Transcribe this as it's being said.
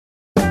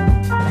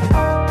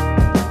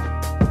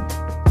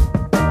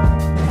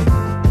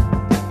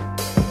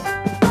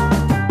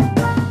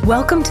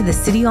Welcome to the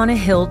City on a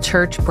Hill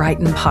Church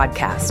Brighton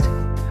podcast.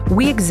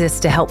 We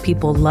exist to help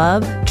people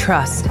love,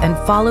 trust, and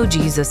follow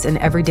Jesus in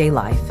everyday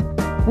life.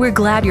 We're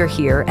glad you're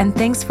here and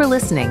thanks for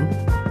listening.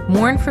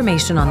 More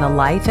information on the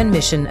life and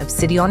mission of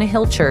City on a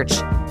Hill Church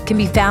can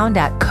be found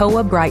at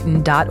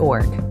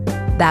coahbrighton.org.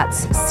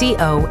 That's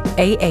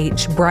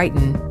COAH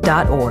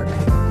Brighton.org.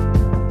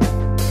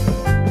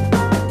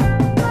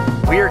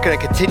 We are going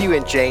to continue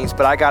in James,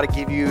 but I got to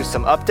give you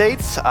some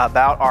updates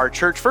about our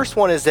church. First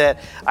one is that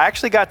I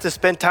actually got to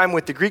spend time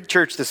with the Greek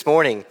church this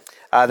morning.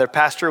 Their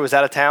pastor was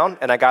out of town,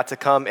 and I got to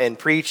come and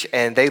preach,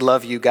 and they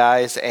love you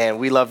guys, and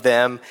we love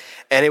them,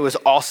 and it was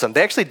awesome.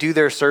 They actually do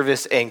their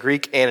service in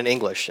Greek and in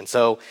English, and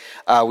so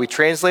we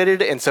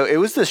translated, and so it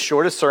was the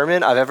shortest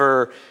sermon I've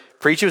ever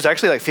preached. It was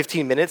actually like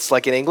 15 minutes,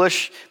 like in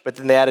English, but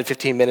then they added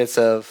 15 minutes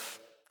of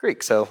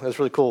Greek, so it was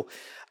really cool.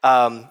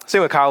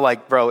 Same with Kyle,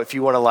 like, bro, if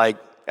you want to,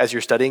 as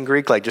you're studying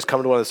Greek, just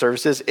come to one of the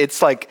services.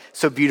 It's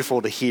so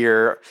beautiful to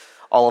hear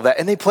all of that.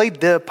 And they played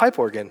the pipe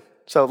organ.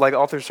 So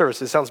all through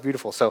service, it sounds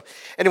beautiful. So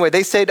anyway,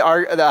 they said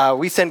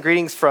we send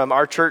greetings from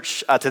our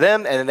church to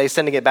them, and then they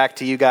sending it back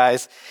to you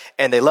guys.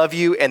 And they love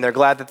you, and they're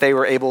glad that they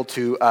were able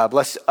to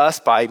bless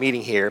us by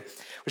meeting here.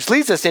 Which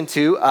leads us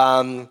into,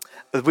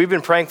 we've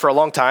been praying for a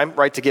long time,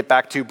 right, to get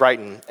back to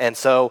Brighton. And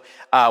so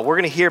we're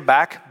going to hear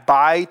back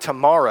by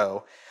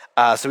tomorrow.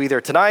 So either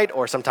tonight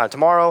or sometime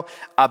tomorrow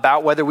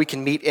about whether we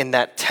can meet in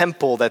that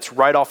temple that's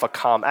right off of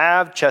Comm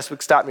Ave,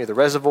 Cheswick Stop near the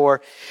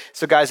reservoir.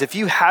 So guys, if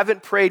you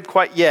haven't prayed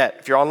quite yet,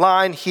 if you're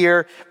online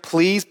here,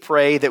 please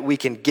pray that we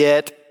can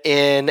get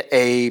in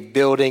a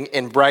building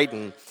in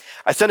Brighton.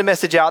 I sent a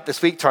message out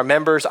this week to our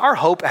members. Our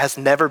hope has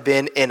never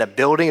been in a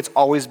building. It's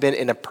always been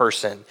in a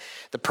person,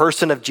 the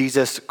person of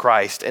Jesus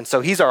Christ. And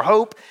so he's our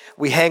hope.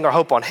 We hang our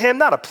hope on him,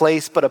 not a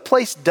place, but a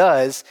place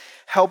does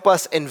help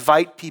us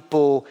invite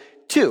people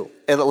too.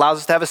 It allows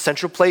us to have a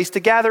central place to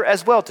gather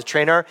as well, to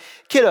train our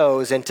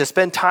kiddos and to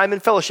spend time in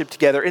fellowship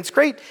together. It's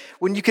great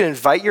when you can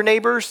invite your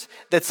neighbors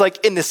that's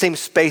in the same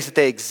space that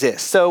they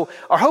exist. So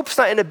our hope's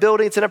not in a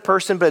building, it's in a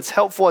person, but it's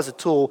helpful as a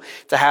tool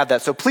to have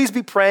that. So please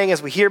be praying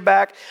as we hear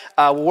back.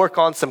 We'll work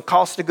on some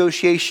cost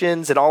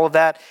negotiations and all of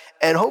that,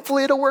 and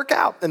hopefully it'll work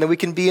out. And then we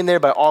can be in there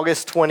by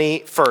August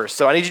 21st.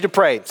 So I need you to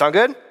pray. Sound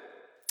good?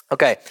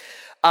 Okay.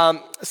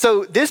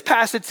 So this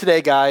passage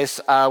today,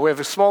 guys, we have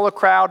a smaller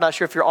crowd. Not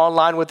sure if you're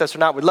online with us or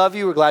not. We love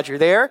you. We're glad you're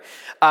there.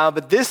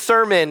 But this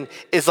sermon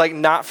is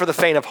not for the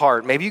faint of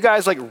heart. Maybe you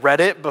guys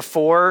read it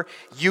before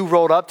you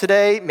rolled up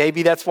today.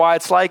 Maybe that's why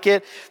it's like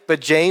it.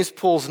 But James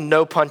pulls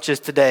no punches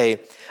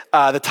today.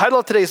 The title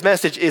of today's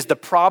message is The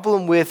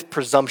Problem with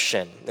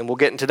Presumption. And we'll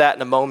get into that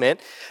in a moment.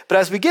 But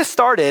as we get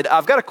started,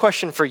 I've got a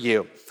question for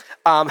you.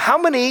 How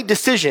many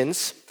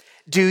decisions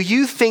do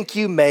you think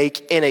you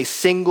make in a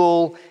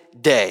single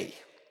day?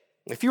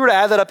 If you were to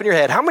add that up in your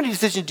head, how many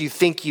decisions do you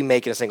think you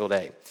make in a single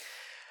day?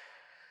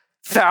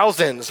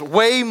 Thousands,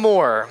 way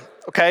more,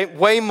 okay?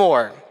 Way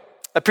more. I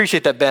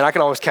appreciate that, Ben. I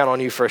can always count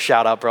on you for a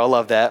shout out, bro. I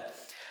love that.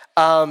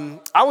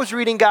 I was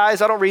reading,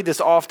 guys, I don't read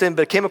this often,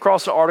 but I came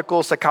across an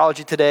article,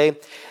 Psychology Today.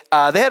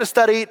 They had a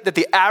study that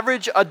the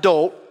average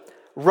adult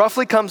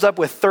roughly comes up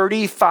with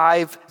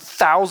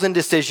 35,000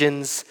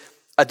 decisions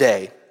a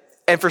day.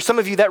 And for some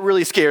of you, that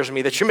really scares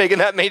me that you're making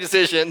that many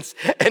decisions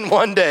in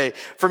one day.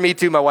 For me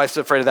too, my wife's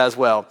afraid of that as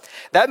well.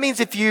 That means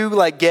if you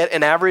get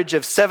an average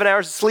of 7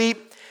 hours of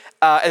sleep,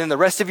 and then the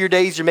rest of your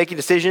days you're making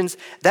decisions,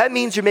 that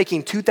means you're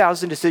making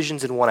 2,000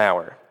 decisions in 1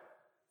 hour.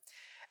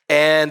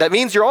 And that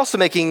means you're also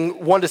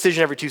making one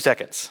decision every 2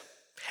 seconds.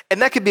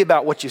 And that could be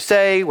about what you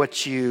say,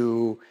 what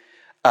you're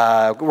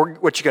going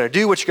to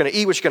do, what you're going to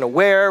eat, what you're going to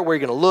wear, where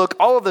you're going to look,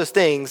 all of those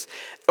things.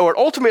 Or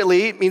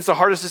ultimately, it means the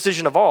hardest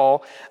decision of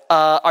all,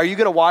 are you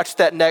going to watch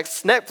that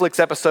next Netflix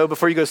episode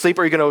before you go to sleep,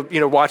 or are you going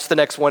to watch the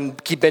next one,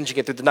 keep binging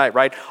it through the night,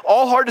 right?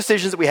 All hard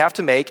decisions that we have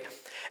to make.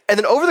 And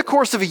then over the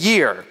course of a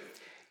year,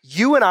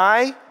 you and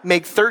I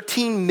make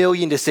 13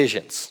 million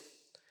decisions.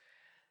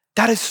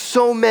 That is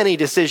so many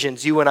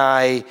decisions you and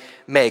I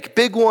make.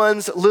 Big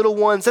ones, little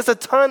ones, that's a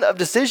ton of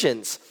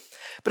decisions.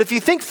 But if you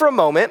think for a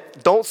moment,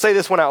 don't say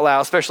this one out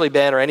loud, especially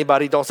Ben or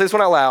anybody, don't say this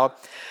one out loud.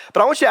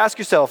 But I want you to ask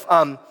yourself,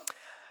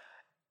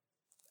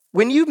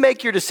 when you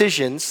make your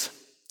decisions,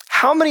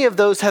 how many of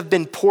those have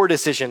been poor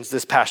decisions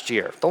this past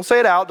year? Don't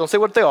say it out, don't say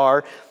what they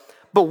are,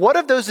 but what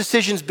have those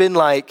decisions been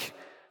like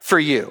for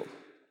you?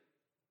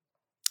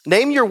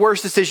 Name your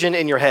worst decision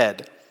in your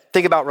head.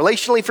 Think about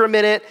relationally for a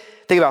minute,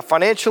 think about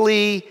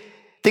financially,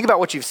 think about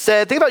what you've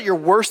said, think about your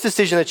worst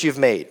decision that you've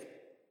made.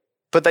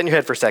 Put that in your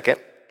head for a second.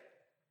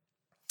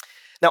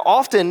 Now,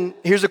 often,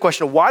 here's the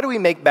question, why do we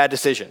make bad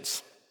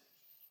decisions?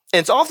 And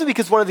it's often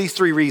because one of these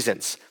three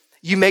reasons.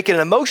 You make an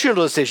emotional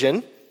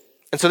decision,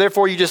 and so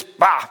therefore you're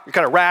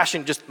kind of rash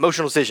and just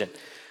emotional decision.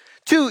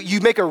 2,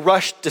 you make a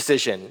rushed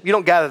decision. You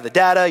don't gather the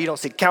data, you don't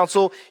seek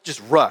counsel,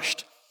 just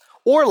rushed.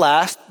 Or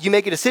last, you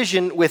make a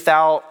decision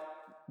without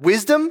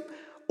wisdom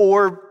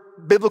or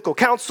biblical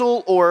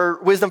counsel or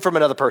wisdom from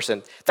another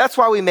person. That's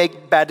why we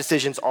make bad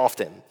decisions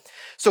often.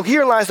 So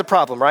here lies the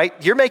problem, right?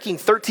 You're making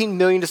 13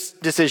 million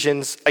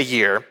decisions a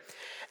year,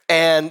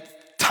 and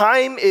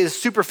time is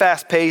super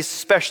fast paced,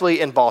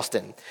 especially in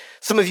Boston.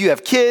 Some of you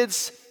have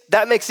kids.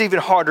 That makes it even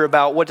harder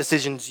about what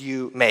decisions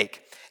you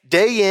make.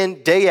 Day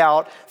in, day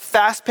out,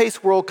 fast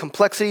paced world,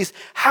 complexities.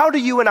 How do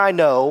you and I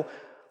know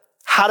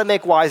how to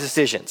make wise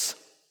decisions?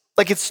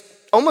 Like, it's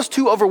almost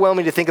too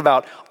overwhelming to think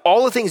about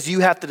all the things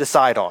you have to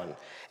decide on.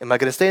 Am I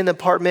going to stay in the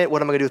apartment?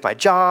 What am I going to do with my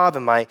job?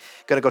 Am I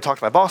going to go talk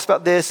to my boss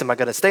about this? Am I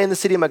going to stay in the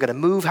city? Am I going to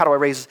move? How do I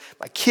raise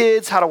my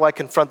kids? How do I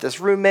confront this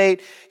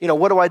roommate?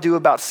 What do I do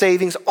about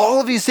savings? All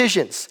of these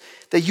decisions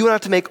that you and I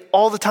have to make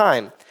all the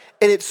time.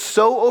 And it's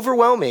so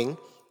overwhelming,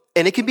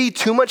 and it can be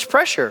too much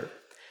pressure.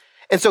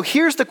 And so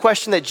here's the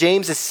question that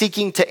James is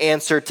seeking to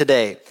answer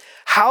today.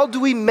 How do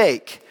we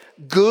make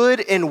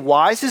good and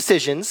wise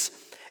decisions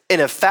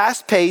in a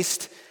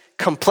fast-paced,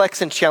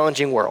 complex, and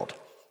challenging world?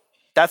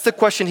 That's the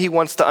question he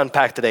wants to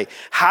unpack today.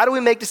 How do we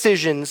make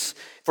decisions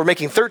if we're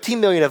making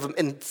 13 million of them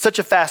in such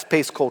a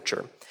fast-paced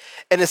culture?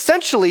 And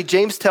essentially,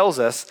 James tells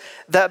us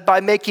that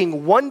by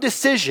making one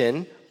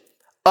decision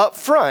up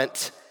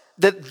front,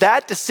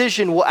 that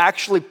decision will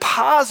actually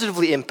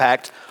positively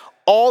impact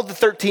all the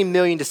 13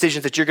 million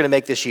decisions that you're going to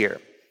make this year.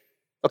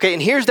 Okay,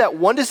 and here's that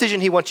one decision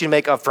he wants you to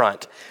make up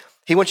front.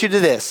 He wants you to do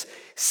this: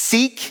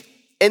 seek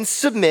and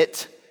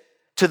submit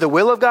to the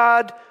will of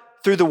God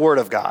through the word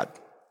of God.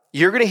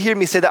 You're going to hear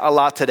me say that a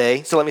lot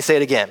today, so let me say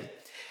it again.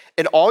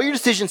 In all your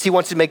decisions, he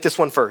wants you to make this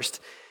one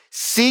first.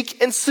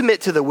 Seek and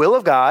submit to the will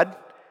of God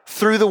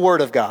through the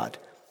word of God.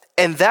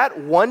 And that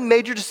one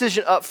major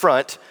decision up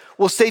front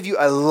will save you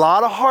a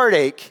lot of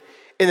heartache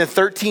in the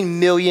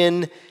 13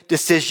 million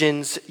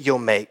decisions you'll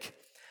make.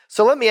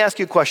 So let me ask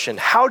you a question.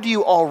 How do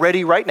you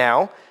already right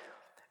now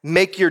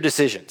make your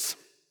decisions?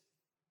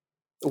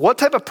 What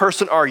type of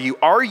person are you?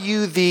 Are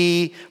you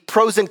the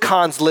pros and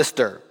cons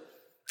lister?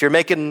 If you're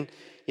making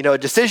a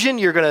decision,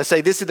 you're going to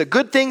say, this are the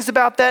good things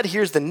about that.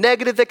 Here's the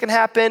negative that can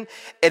happen.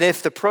 And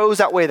if the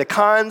pros outweigh the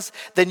cons,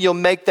 then you'll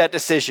make that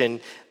decision.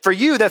 For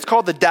you, that's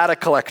called the data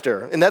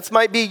collector. And that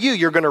might be you.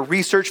 You're going to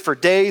research for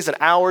days and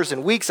hours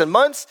and weeks and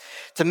months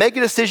to make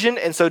a decision.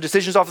 And so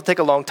decisions often take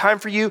a long time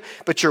for you,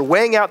 but you're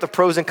weighing out the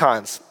pros and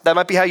cons. That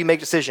might be how you make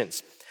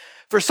decisions.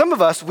 For some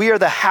of us, we are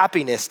the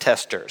happiness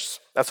testers.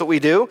 That's what we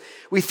do.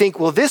 We think,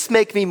 will this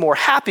make me more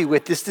happy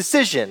with this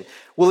decision?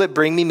 Will it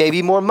bring me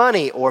maybe more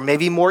money or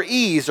maybe more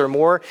ease or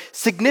more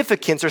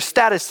significance or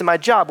status to my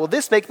job? Will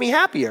this make me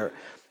happier?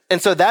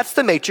 And so that's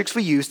the matrix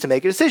we use to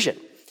make a decision.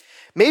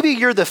 Maybe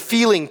you're the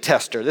feeling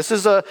tester. This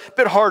is a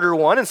bit harder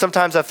one, and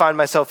sometimes I find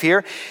myself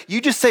here. You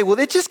just say, well,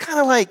 it just kind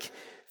of like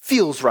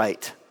feels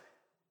right.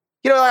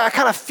 I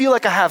kind of feel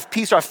like I have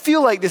peace, or I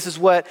feel like this is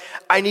what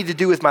I need to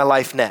do with my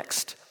life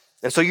next.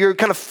 And so you're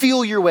kind of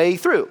feel your way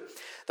through.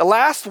 The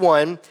last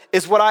one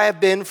is what I have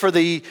been for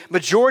the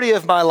majority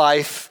of my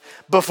life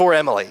before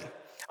Emily.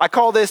 I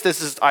call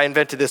I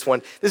invented this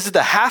one. This is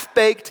the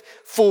half-baked,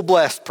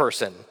 full-blessed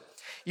person.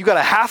 You got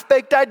a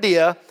half-baked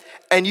idea,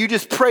 and you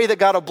just pray that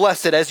God will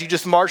bless it as you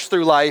just march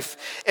through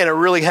life in a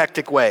really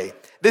hectic way.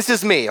 This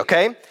is me,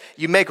 okay?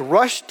 You make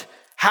rushed,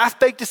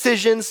 half-baked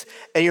decisions,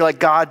 and you're like,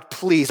 God,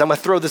 please, I'm gonna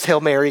throw this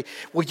Hail Mary.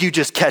 Will you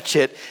just catch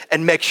it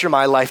and make sure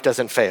my life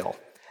doesn't fail?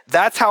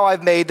 That's how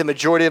I've made the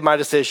majority of my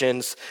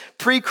decisions,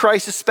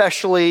 pre-Christ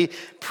especially,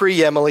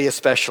 pre-Emily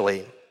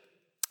especially.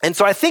 And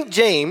so I think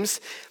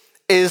James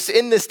is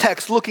in this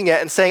text looking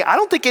at and saying, I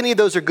don't think any of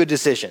those are good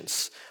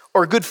decisions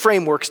or good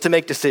frameworks to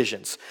make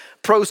decisions.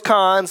 Pros,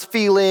 cons,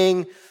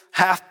 feeling,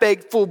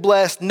 half-baked,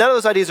 full-blessed, none of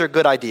those ideas are a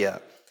good idea.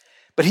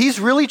 But he's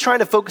really trying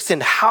to focus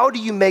in, how do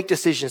you make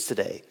decisions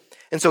today?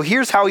 And so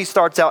here's how he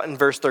starts out in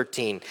verse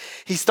 13.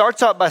 He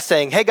starts out by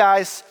saying, hey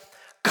guys,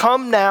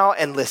 come now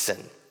and listen.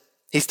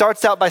 He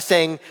starts out by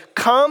saying,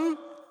 come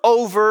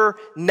over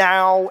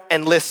now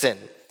and listen.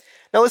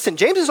 Now listen,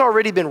 James has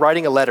already been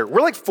writing a letter.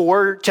 We're like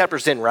 4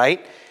 chapters in,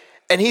 right?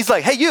 And he's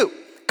like, hey, you,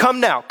 come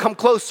now, come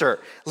closer,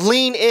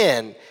 lean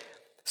in.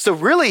 So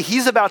really,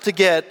 he's about to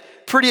get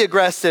pretty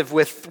aggressive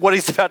with what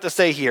he's about to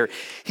say here.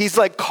 He's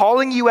like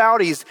calling you out.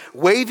 He's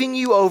waving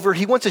you over.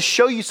 He wants to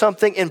show you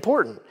something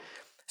important.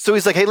 So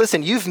he's like, hey,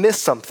 listen, you've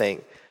missed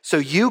something. So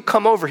you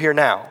come over here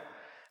now.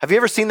 Have you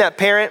ever seen that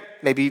parent?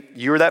 Maybe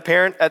you were that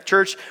parent at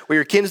church where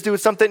your kid's doing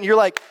something and you're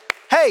like,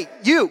 hey,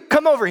 you,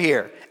 come over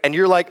here. And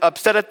you're like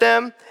upset at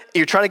them.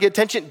 You're trying to get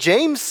attention.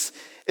 James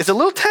is a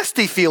little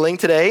testy feeling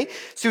today.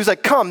 So he was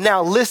like, come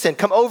now, listen,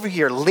 come over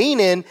here, lean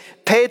in,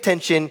 pay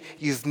attention.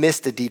 You've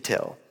missed a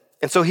detail.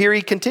 And so here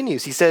he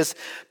continues. He says,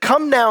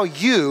 come now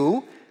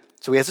you,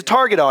 so he has a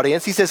target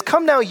audience. He says,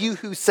 come now you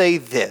who say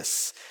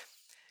this.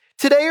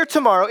 Today or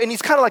tomorrow, and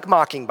he's kind of like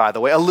mocking, by the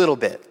way, a little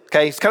bit,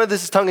 okay? He's kind of,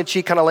 this is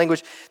tongue-in-cheek kind of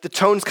language. The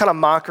tone's kind of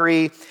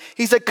mockery.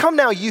 He's like, come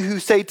now, you who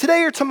say,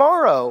 today or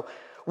tomorrow,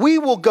 we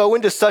will go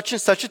into such and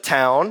such a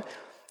town,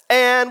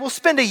 and we'll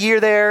spend a year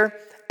there,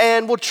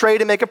 and we'll trade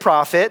and make a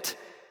profit.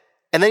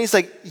 And then he's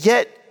like,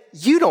 yet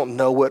you don't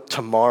know what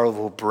tomorrow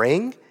will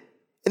bring.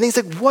 And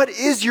he's like, what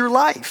is your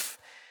life?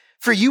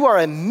 For you are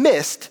a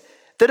mist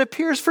that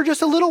appears for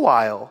just a little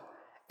while,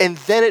 and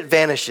then it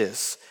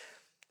vanishes.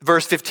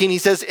 Verse 15, he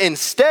says,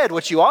 instead,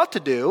 what you ought to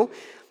do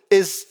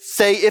is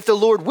say, if the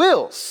Lord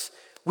wills,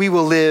 we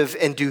will live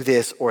and do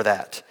this or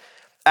that.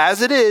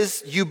 As it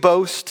is, you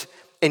boast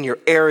in your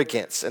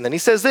arrogance. And then he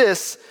says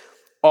this,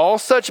 all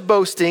such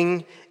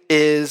boasting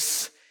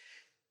is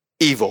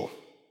evil.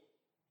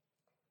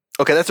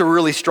 Okay, that's a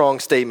really strong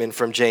statement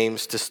from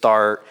James to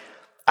start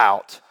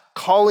out.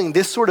 Calling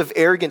this sort of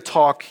arrogant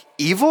talk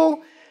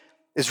evil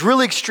is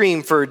really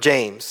extreme for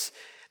James.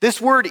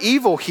 This word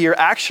evil here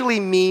actually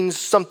means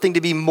something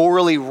to be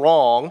morally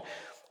wrong,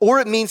 or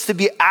it means to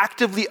be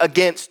actively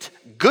against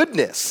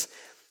goodness.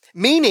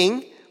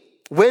 Meaning,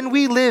 when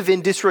we live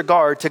in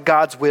disregard to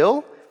God's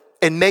will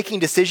and making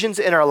decisions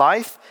in our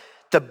life,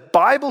 the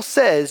Bible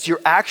says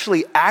you're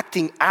actually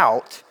acting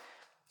out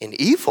in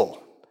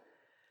evil.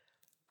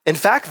 In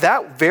fact,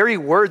 that very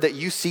word that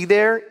you see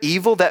there,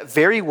 evil, that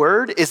very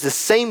word is the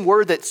same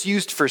word that's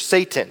used for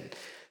Satan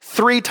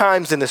 3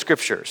 times in the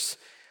scriptures.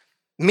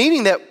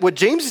 Meaning that what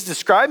James is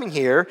describing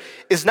here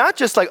is not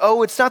just like,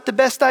 oh, it's not the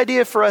best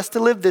idea for us to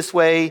live this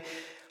way.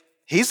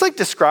 He's like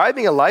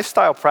describing a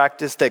lifestyle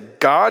practice that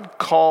God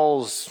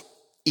calls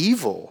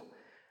evil.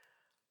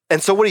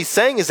 And so what he's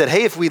saying is that,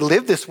 hey, if we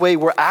live this way,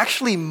 we're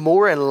actually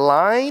more in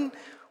line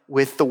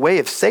with the way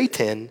of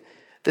Satan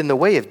than the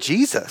way of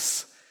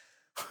Jesus.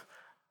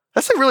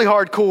 That's a really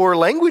hardcore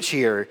language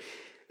here.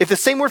 If the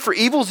same word for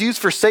evil is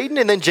used for Satan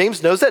and then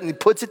James knows that and he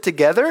puts it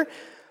together,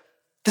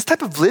 this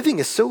type of living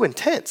is so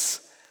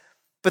intense.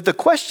 But the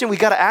question we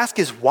got to ask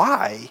is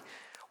why?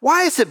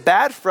 Why is it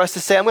bad for us to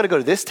say, I'm going to go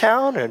to this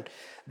town and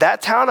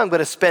that town, I'm going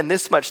to spend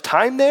this much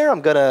time there,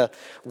 I'm going to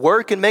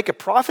work and make a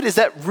profit? Is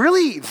that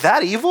really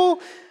that evil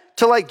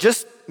to like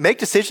just make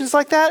decisions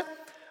like that?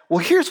 Well,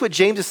 here's what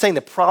James is saying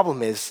the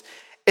problem is,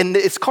 and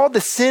it's called the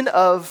sin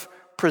of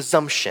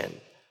presumption.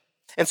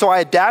 And so I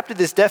adapted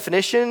this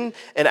definition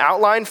and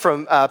outline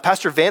from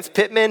Pastor Vance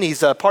Pittman.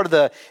 He's a part of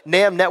the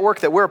NAM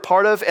network that we're a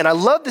part of. And I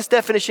love this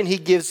definition he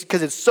gives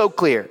because it's so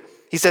clear.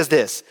 He says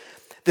this,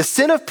 the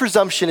sin of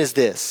presumption is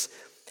this.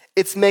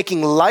 It's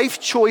making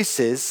life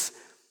choices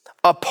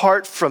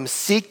apart from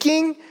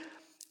seeking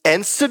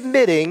and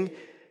submitting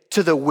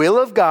to the will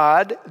of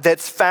God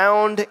that's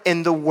found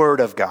in the Word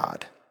of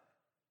God.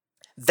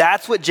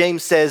 That's what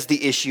James says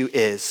the issue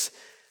is.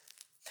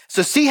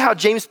 So see how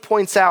James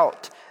points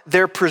out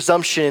their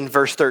presumption in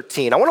verse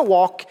 13. I want to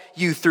walk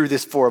you through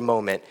this for a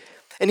moment.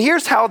 And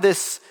here's how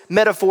this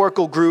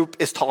metaphorical group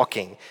is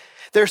talking.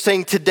 They're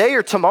saying today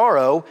or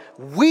tomorrow,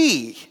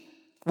 we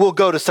will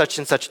go to such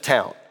and such a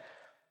town.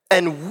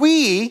 And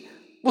we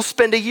will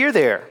spend a year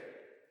there.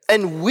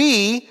 And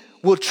we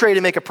will trade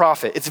and make a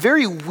profit. It's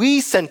very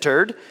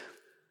we-centered,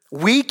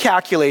 we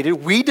calculated,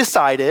 we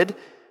decided,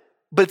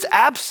 but it's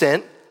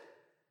absent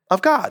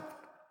of God.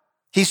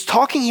 He's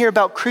talking here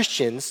about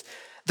Christians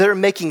that are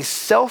making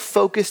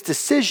self-focused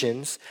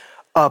decisions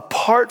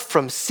apart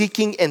from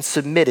seeking and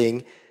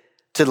submitting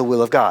to the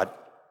will of God.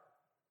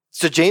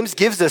 So James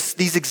gives us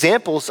these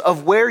examples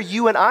of where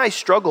you and I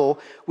struggle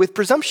with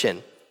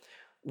presumption.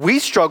 We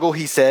struggle,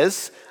 he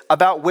says,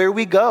 about where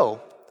we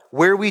go,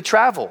 where we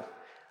travel.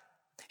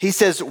 He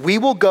says, we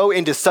will go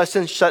into such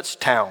and such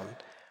town.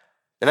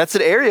 And that's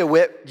an area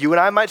where you and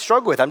I might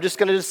struggle with. I'm just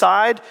going to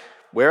decide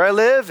where I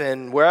live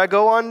and where I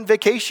go on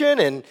vacation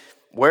and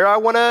where I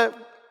want to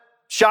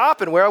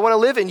shop and where I want to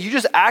live, and you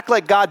just act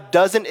like God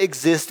doesn't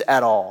exist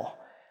at all.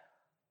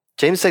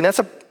 James is saying that's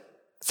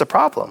a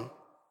problem.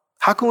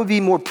 How can we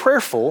be more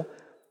prayerful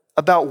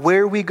about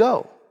where we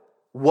go,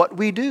 what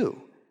we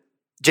do?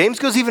 James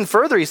goes even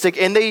further. He's like,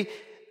 and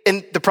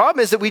the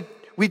problem is that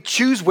we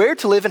choose where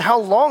to live and how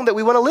long that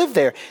we want to live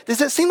there. Does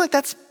it seem like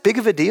that's big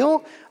of a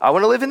deal? I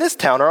want to live in this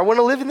town or I want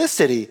to live in this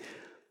city.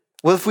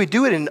 Well, if we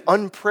do it in an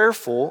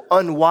unprayerful,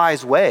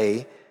 unwise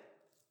way,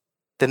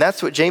 then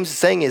that's what James is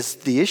saying is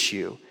the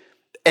issue.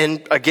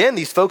 And again,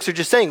 these folks are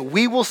just saying,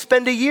 we will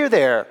spend a year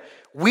there.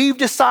 We've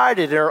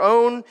decided in our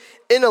own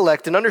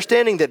intellect and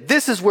understanding that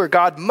this is where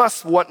God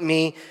must want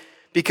me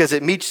because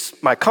it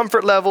meets my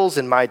comfort levels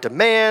and my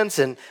demands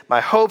and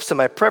my hopes and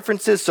my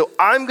preferences. So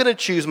I'm going to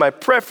choose my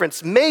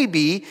preference,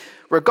 maybe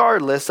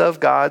regardless of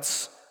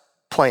God's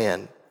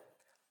plan.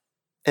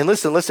 And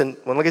listen,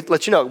 when I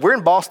let you know, we're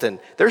in Boston.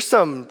 There's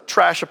some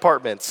trash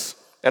apartments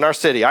in our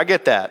city. I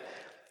get that.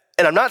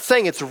 And I'm not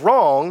saying it's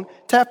wrong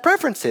to have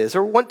preferences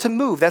or want to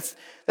move.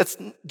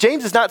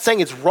 James is not saying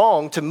it's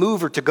wrong to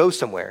move or to go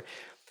somewhere.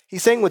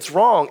 He's saying what's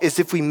wrong is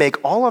if we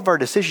make all of our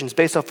decisions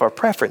based off our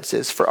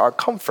preferences for our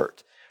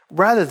comfort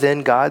rather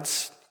than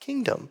God's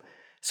kingdom.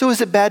 So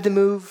is it bad to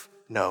move?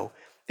 No.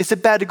 Is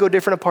it bad to go to a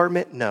different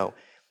apartment? No.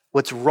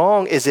 What's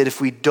wrong is that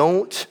if we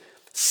don't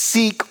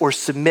seek or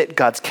submit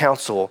God's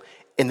counsel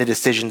in the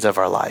decisions of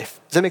our life.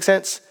 Does that make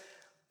sense?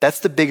 That's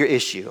the bigger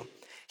issue.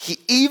 He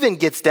even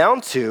gets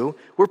down to,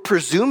 we're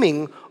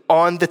presuming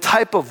on the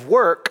type of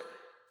work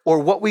or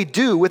what we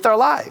do with our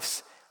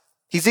lives.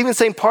 He's even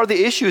saying part of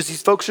the issue is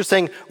these folks are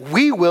saying,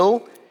 we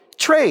will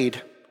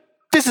trade.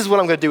 This is what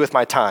I'm going to do with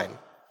my time.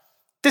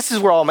 This is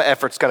where all my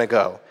effort's going to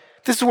go.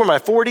 This is where my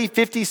 40,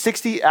 50,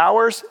 60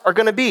 hours are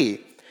going to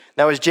be.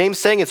 Now, is James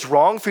saying it's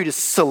wrong for you to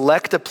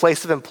select a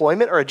place of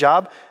employment or a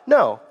job?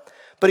 No.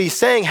 But he's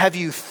saying, have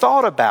you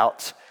thought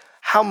about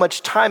how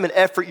much time and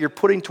effort you're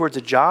putting towards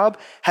a job?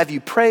 Have you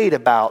prayed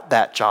about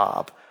that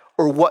job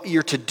or what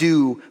you're to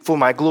do for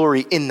my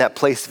glory in that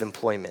place of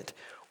employment?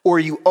 Or are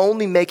you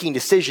only making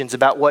decisions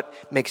about what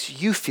makes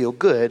you feel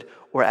good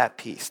or at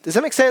peace? Does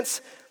that make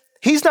sense?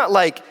 He's not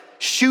like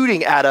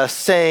shooting at us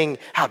saying,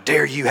 how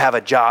dare you have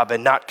a job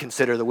and not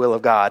consider the will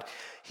of God?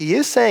 He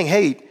is saying,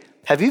 hey,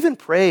 have you even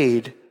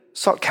prayed,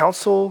 sought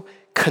counsel,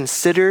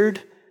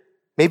 considered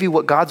maybe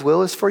what God's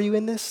will is for you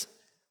in this?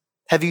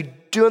 Have you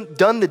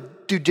done the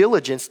due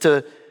diligence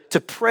to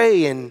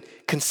pray and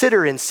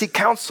consider and seek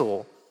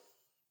counsel?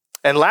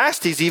 And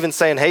last, he's even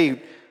saying,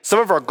 hey, some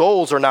of our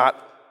goals are not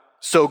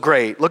so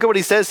great. Look at what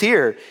he says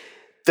here.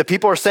 The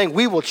people are saying,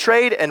 we will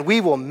trade and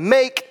we will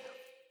make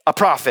a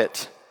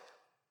profit.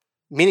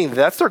 Meaning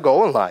that's their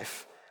goal in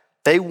life.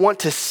 They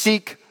want to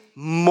seek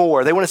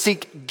more. They want to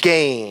seek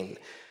gain.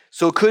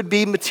 So it could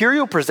be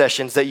material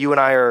possessions that you and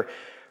I are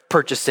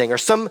purchasing, or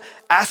some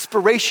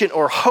aspiration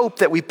or hope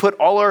that we put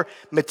all our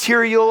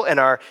material and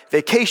our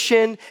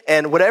vacation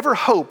and whatever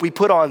hope we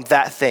put on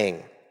that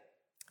thing.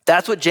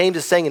 That's what James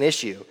is saying an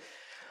issue.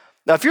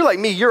 Now, if you're like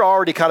me, you're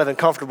already kind of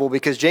uncomfortable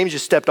because James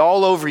just stepped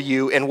all over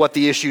you and what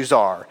the issues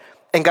are.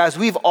 And guys,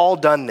 we've all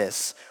done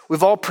this.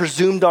 We've all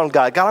presumed on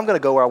God. God, I'm going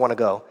to go where I want to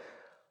go.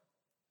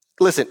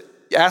 Listen,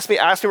 ask me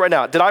right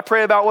now, did I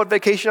pray about what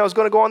vacation I was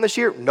going to go on this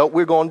year? Nope,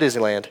 we're going to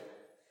Disneyland.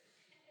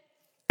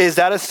 Is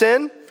that a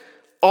sin?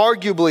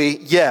 Arguably,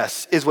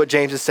 yes, is what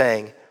James is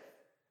saying.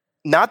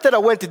 Not that I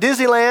went to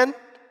Disneyland,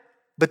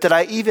 but that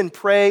I even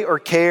pray or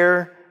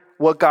care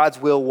what God's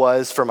will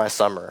was for my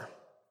summer.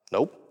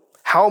 Nope.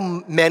 How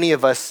many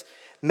of us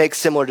make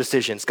similar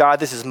decisions? God,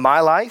 this is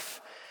my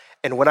life,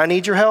 and when I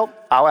need your help,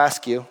 I'll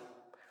ask you.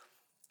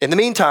 In the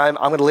meantime,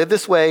 I'm going to live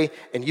this way,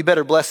 and you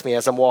better bless me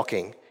as I'm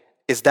walking.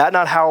 Is that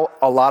not how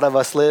a lot of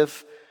us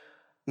live?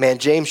 Man,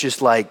 James just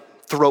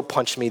throat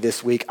punched me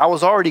this week. I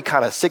was already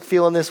kind of sick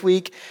feeling this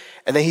week,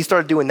 and then he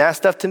started doing that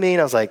stuff to me,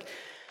 and I was like,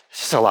 it's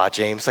just a lot,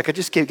 James. I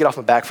just get off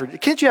my back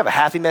can't you have a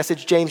happy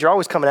message, James? You're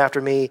always coming after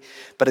me,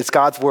 but it's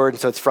God's word,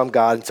 and so it's from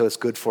God, and so it's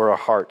good for our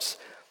hearts.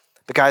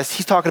 But guys,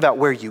 he's talking about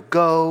where you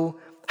go,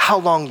 how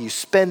long you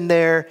spend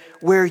there,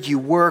 where you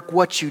work,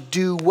 what you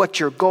do, what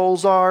your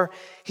goals are.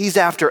 He's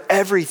after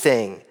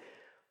everything.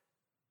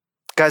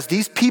 Guys,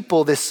 these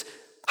people, this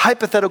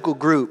hypothetical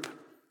group,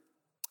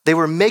 they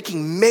were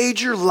making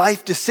major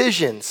life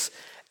decisions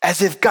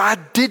as if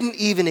God didn't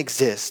even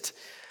exist.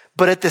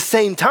 But at the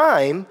same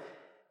time,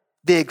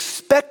 they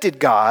expected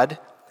God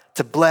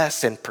to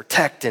bless and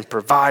protect and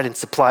provide and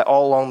supply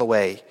all along the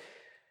way.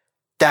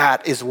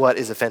 That is what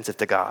is offensive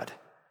to God.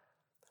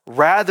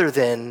 Rather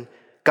than,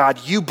 God,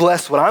 you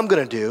bless what I'm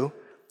going to do,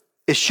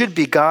 it should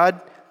be,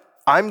 God,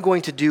 I'm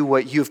going to do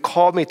what you've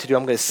called me to do.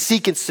 I'm going to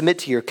seek and submit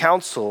to your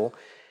counsel,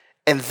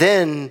 and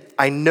then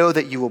I know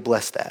that you will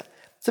bless that.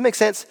 Does that make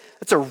sense?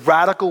 That's a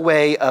radical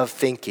way of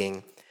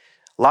thinking.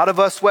 A lot of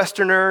us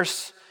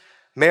Westerners,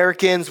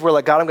 Americans, we're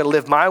like, God, I'm going to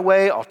live my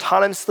way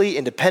autonomously,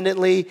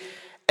 independently,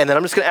 and then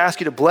I'm just going to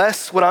ask you to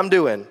bless what I'm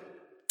doing.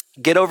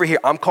 Get over here.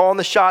 I'm calling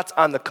the shots.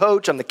 I'm the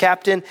coach. I'm the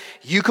captain.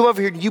 You come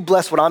over here and you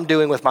bless what I'm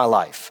doing with my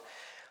life.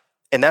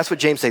 And that's what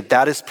James said.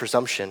 That is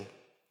presumption.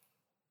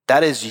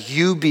 That is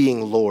you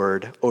being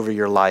Lord over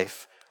your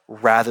life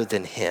rather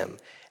than him.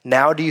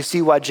 Now, do you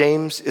see why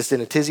James is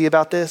in a tizzy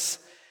about this?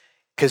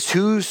 Because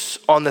who's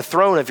on the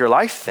throne of your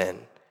life then?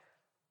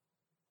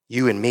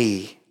 You and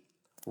me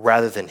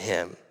rather than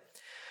him.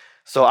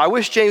 So I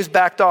wish James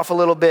backed off a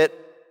little bit,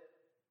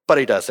 but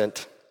he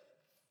doesn't.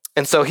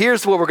 And so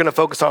here's what we're going to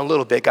focus on a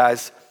little bit,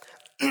 guys.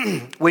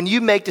 When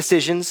you make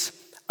decisions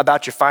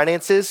about your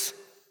finances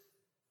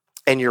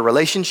and your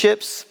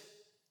relationships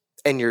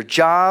and your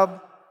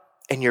job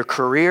and your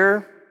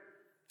career,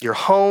 your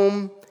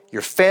home,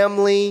 your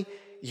family,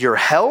 your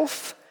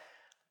health,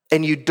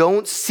 and you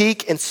don't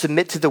seek and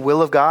submit to the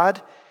will of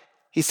God,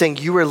 he's saying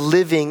you are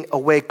living a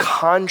way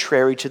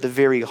contrary to the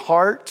very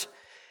heart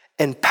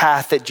and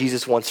path that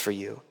Jesus wants for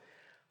you.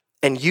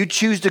 And you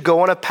choose to go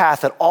on a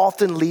path that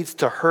often leads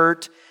to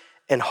hurt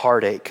and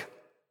heartache.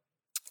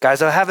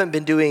 Guys, I haven't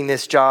been doing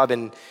this job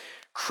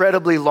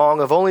incredibly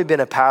long. I've only been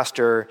a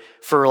pastor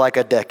for like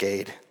a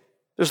decade.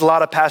 There's a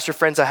lot of pastor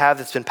friends I have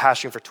that's been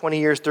pastoring for 20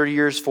 years, 30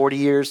 years, 40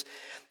 years.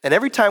 And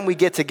every time we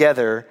get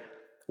together,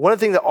 one of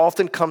the things that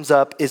often comes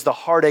up is the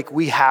heartache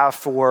we have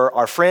for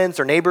our friends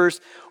or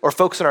neighbors or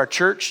folks in our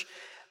church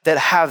that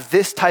have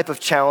this type of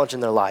challenge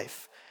in their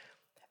life.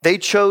 They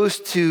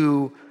chose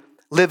to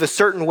live a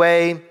certain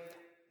way,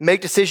 make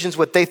decisions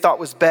what they thought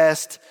was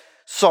best,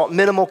 sought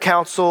minimal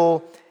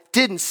counsel,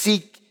 didn't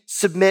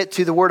submit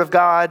to the word of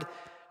God,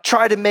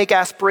 try to make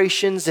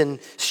aspirations and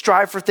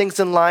strive for things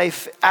in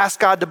life, ask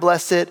God to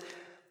bless it.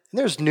 And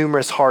there's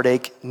numerous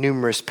heartache,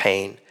 numerous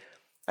pain.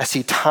 I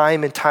see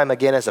time and time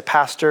again as a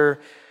pastor,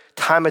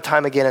 time and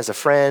time again as a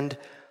friend,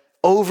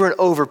 over and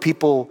over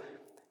people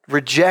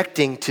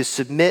rejecting to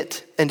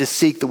submit and to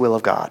seek the will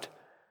of God.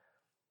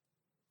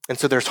 And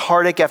so there's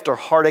heartache after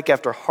heartache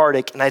after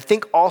heartache. And I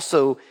think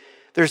also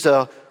there's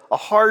a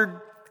hard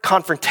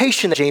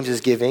confrontation that James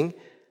is giving,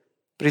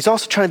 but he's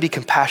also trying to be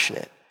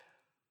compassionate.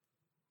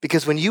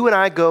 Because when you and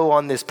I go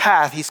on this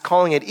path, he's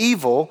calling it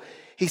evil.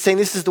 He's saying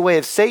this is the way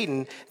of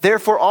Satan,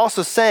 therefore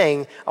also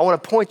saying, I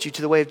want to point you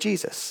to the way of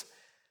Jesus.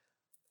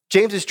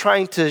 James is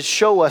trying to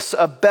show us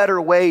a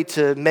better way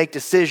to make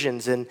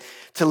decisions and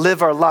to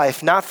live our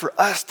life, not for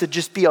us to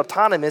just be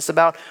autonomous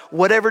about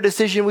whatever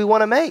decision we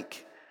want to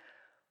make.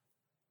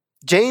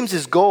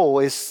 James's goal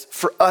is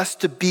for us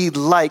to be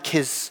like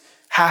his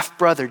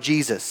half-brother,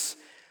 Jesus.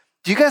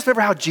 Do you guys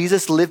remember how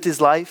Jesus lived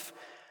his life?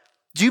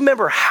 Do you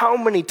remember how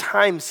many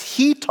times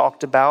he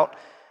talked about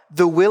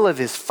the will of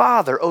his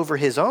Father over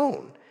his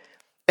own?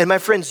 And my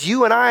friends,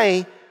 you and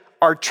I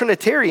are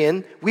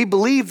Trinitarian. We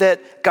believe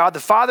that God the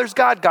Father's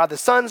God, God the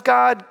Son's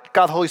God,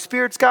 God the Holy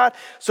Spirit's God.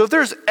 So if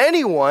there's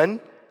anyone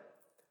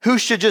who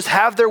should just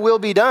have their will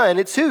be done,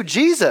 it's who?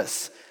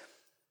 Jesus.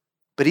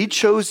 But he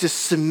chose to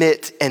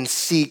submit and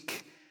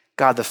seek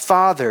God the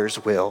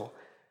Father's will,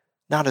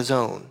 not his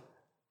own.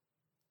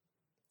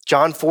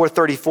 John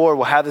 4:34,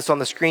 we'll have this on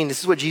the screen. This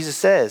is what Jesus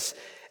says.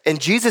 And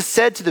Jesus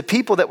said to the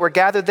people that were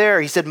gathered there,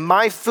 he said,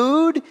 my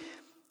food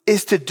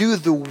is to do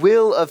the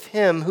will of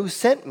him who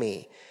sent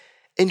me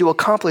and to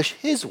accomplish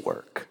his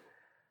work.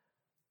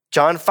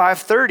 John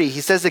 5:30,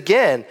 he says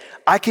again,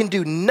 I can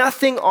do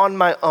nothing on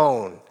my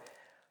own.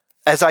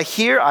 As I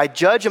hear, I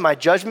judge, and my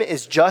judgment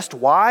is just.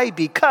 Why?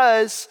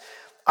 Because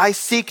I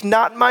seek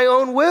not my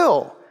own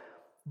will,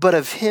 but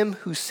of him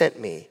who sent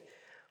me.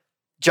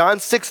 John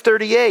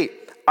 6:38,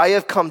 I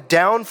have come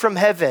down from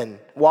heaven.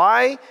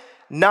 Why?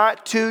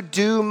 Not to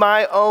do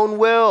my own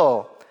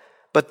will,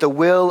 but the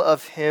will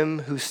of him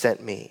who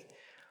sent me.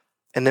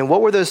 And then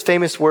what were those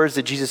famous words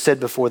that Jesus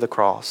said before the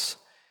cross?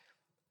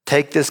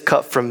 Take this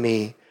cup from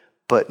me,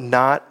 but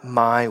not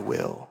my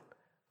will,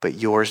 but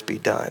yours be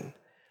done.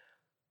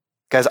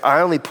 Guys, I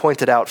only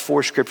pointed out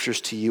 4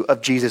 scriptures to you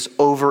of Jesus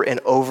over and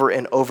over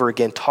and over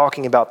again,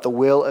 talking about the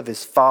will of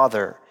his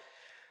Father.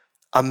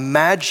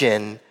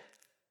 Imagine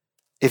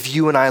if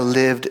you and I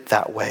lived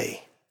that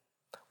way.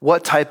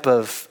 What type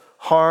of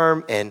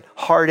harm and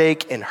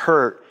heartache and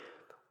hurt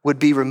would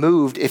be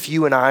removed if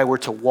you and I were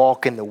to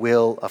walk in the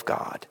will of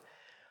God?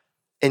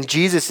 And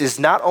Jesus is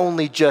not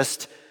only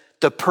just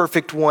the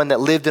perfect one that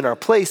lived in our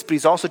place, but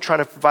he's also trying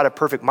to provide a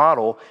perfect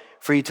model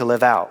for you to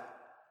live out.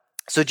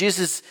 So Jesus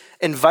is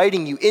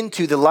inviting you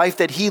into the life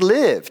that he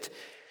lived,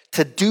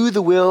 to do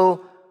the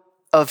will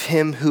of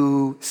him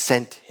who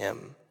sent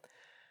him.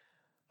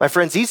 My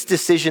friends, each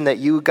decision that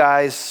you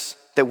guys,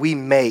 that we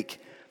make,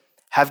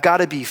 have got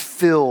to be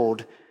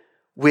filled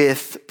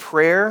with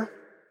prayer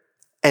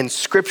and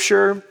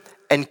scripture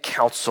and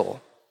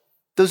counsel.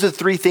 Those are the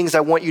 3 things I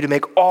want you to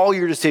make all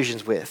your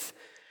decisions with.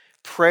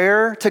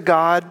 Prayer to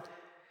God,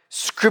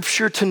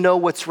 scripture to know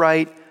what's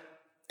right,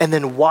 and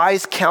then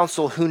wise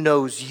counsel who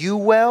knows you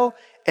well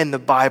and the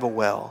Bible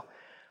well.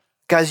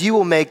 Guys, you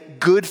will make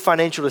good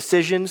financial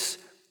decisions,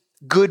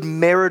 good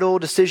marital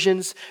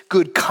decisions,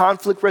 good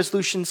conflict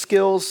resolution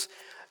skills.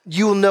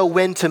 You will know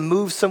when to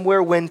move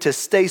somewhere, when to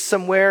stay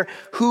somewhere,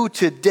 who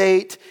to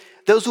date.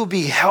 Those will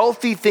be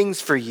healthy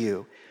things for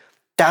you.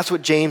 That's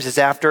what James is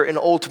after, and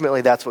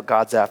ultimately that's what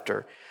God's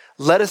after.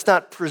 Let us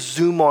not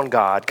presume on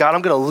God. God,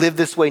 I'm going to live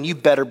this way and you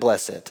better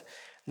bless it.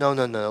 No.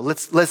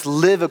 Let's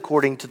live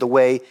according to the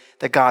way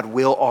that God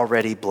will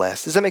already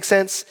bless. Does that make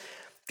sense?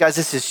 Guys,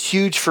 this is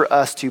huge for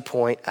us to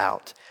point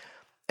out.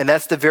 And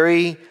that's the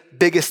very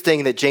biggest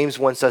thing that James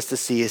wants us to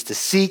see, is to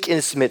seek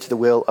and submit to the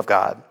will of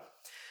God.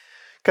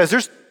 Guys,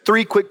 there's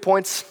 3 quick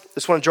points I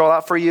just want to draw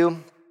out for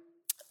you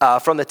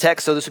from the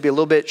text. So this will be a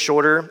little bit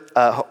shorter.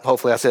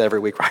 Hopefully I say that every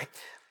week, right?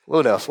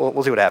 Who knows?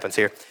 We'll see what happens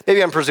here.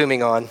 Maybe I'm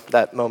presuming on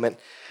that moment.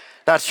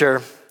 Not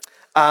sure.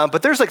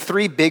 But there's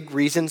 3 big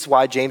reasons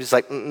why James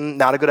is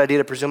not a good idea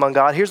to presume on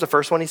God. Here's the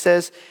first one. He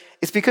says,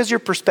 it's because your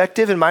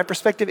perspective and my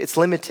perspective, it's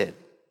limited.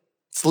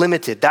 It's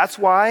limited. That's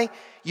why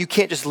you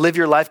can't just live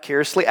your life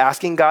carelessly,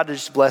 asking God to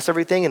just bless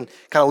everything and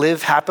kind of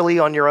live happily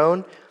on your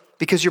own,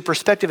 because your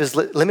perspective is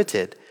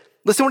limited.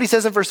 Listen to what he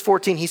says in verse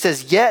 14. He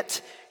says,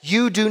 yet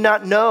you do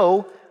not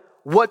know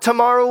what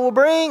tomorrow will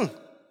bring.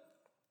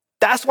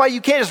 That's why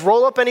you can't just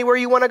roll up anywhere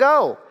you want to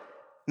go.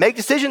 Make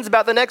decisions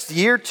about the next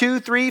year, 2,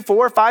 3,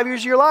 4, 5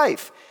 years of your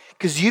life,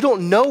 because you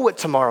don't know what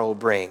tomorrow will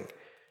bring.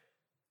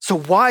 So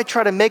why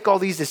try to make all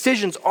these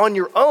decisions on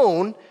your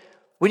own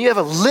when you have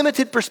a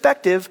limited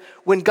perspective,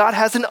 when God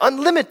has an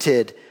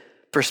unlimited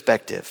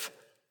perspective?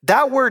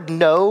 That word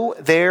know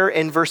there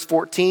in verse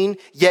 14,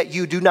 yet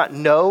you do not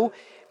know,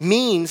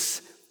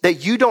 means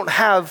that you don't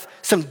have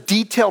some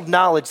detailed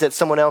knowledge that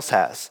someone else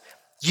has.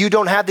 You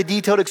don't have the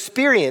detailed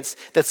experience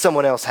that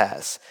someone else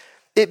has.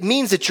 It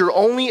means that you're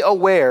only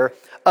aware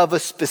of a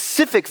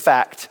specific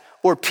fact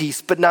or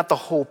piece, but not the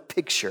whole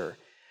picture.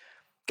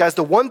 Guys,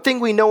 the one thing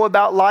we know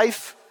about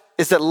life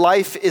is that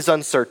life is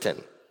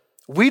uncertain.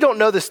 We don't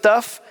know the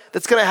stuff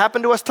that's going to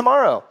happen to us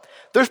tomorrow.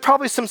 There's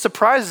probably some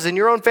surprises in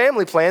your own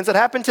family plans that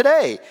happened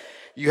today.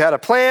 You had a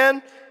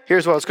plan,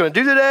 here's what I was going to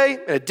do today,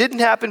 and it didn't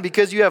happen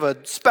because you have a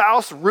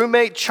spouse,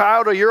 roommate,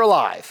 child, or you're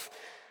alive,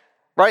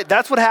 right?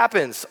 That's what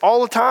happens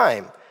all the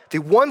time. The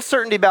one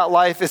certainty about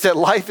life is that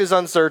life is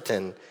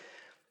uncertain.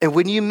 And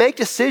when you make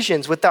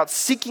decisions without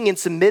seeking and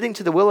submitting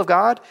to the will of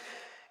God,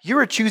 you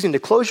are choosing to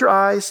close your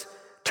eyes,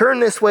 turn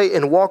this way,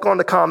 and walk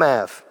onto Comm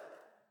Ave.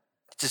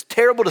 It's a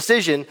terrible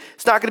decision.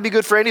 It's not going to be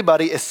good for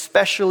anybody,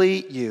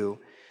 especially you.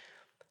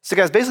 So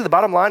guys, basically the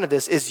bottom line of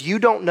this is you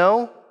don't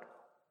know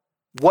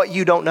what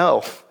you don't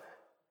know.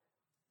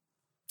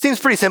 Seems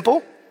pretty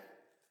simple,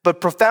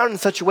 but profound in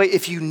such a way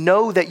if you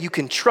know that you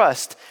can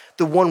trust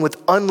the one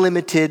with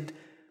unlimited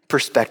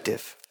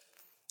perspective.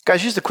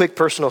 Guys, just a quick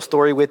personal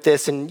story with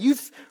this, and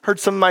you've heard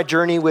some of my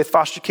journey with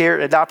foster care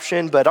and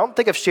adoption, but I don't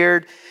think I've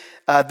shared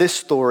this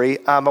story.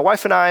 My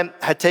wife and I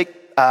had taken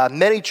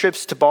many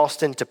trips to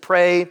Boston to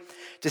pray,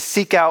 to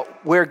seek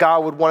out where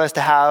God would want us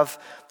to have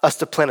us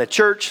to plant a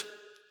church.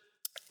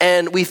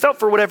 And we felt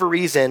for whatever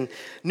reason,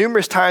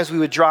 numerous times we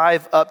would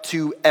drive up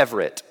to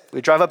Everett.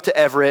 We'd drive up to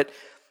Everett,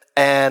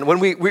 and when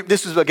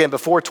this was again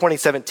before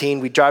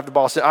 2017, we'd drive to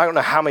Boston. I don't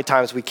know how many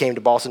times we came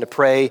to Boston to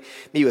pray,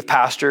 meet with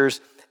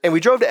pastors, and we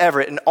drove to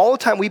Everett, and all the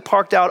time we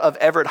parked out of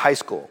Everett High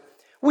School.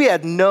 We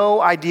had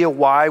no idea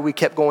why we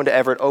kept going to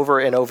Everett over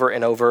and over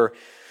and over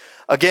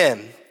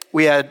again.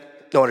 We had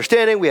no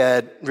understanding. We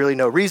had really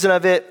no reason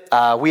of it.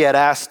 We had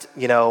asked,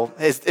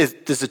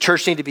 does the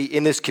church need to be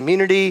in this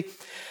community?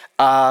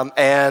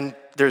 And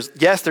there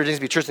needs to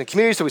be a church in the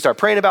community. So we started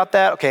praying about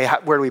that. Okay,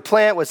 where do we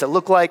plant? What does it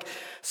look like?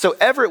 So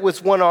Everett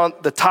was one on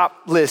the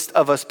top list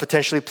of us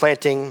potentially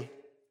planting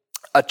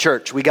a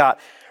church. We got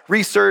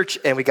research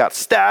and we got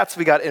stats.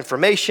 We got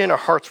information. Our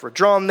hearts were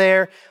drawn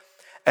there.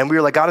 And we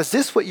were like, God, is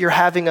this what you're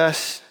having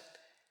us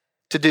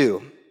to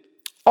do?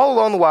 All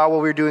along the while we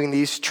were doing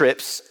these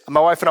trips,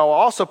 my wife and I were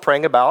also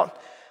praying about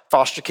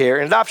foster care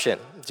and adoption,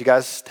 as you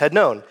guys had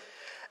known.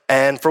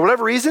 And for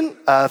whatever reason,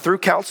 through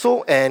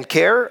counsel and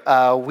care,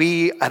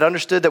 we had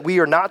understood that we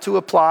are not to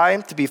apply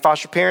to be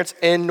foster parents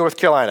in North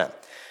Carolina.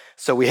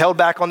 So we held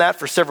back on that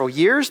for several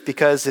years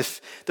because if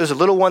there's a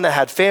little one that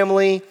had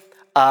family,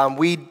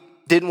 we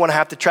didn't want to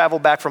have to travel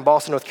back from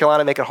Boston, North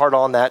Carolina, make it hard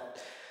on that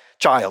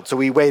child. So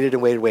we waited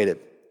and waited.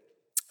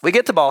 We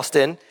get to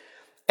Boston,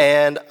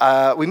 and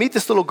we meet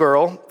this little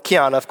girl,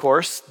 Kiana, of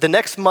course, the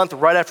next month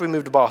right after we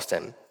moved to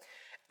Boston.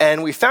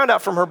 And we found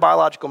out from her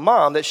biological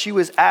mom that she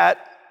was at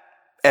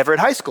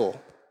Everett High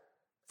School.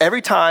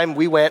 Every time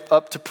we went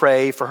up to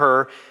pray for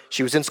her,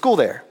 she was in school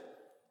there.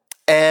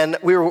 And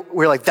we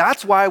were like,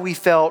 that's why we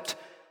felt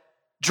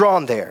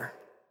drawn there.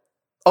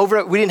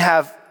 We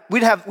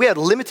had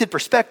limited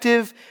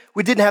perspective.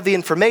 We didn't have the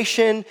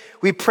information.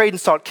 We prayed and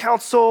sought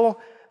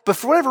counsel. But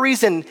for whatever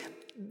reason,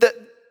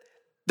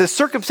 the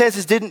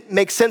circumstances didn't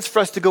make sense for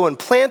us to go and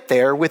plant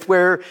there with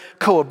where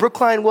Koa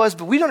Brookline was,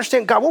 but we didn't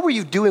understand, God, what were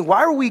you doing?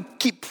 Why were we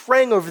keep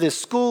praying over this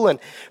school and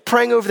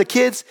praying over the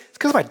kids? It's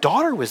because my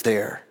daughter was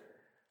there.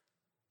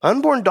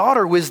 Unborn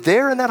daughter was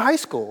there in that high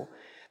school.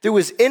 There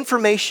was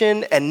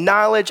information and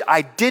knowledge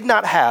I did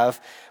not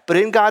have, but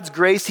in God's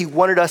grace, he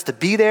wanted us to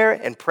be there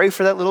and pray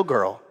for that little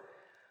girl.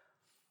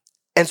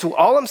 And so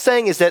all I'm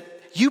saying is that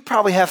you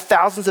probably have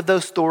thousands of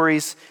those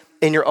stories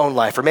in your own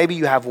life, or maybe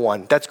you have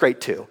one. That's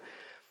great too.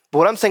 But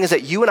what I'm saying is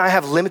that you and I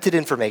have limited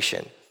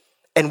information,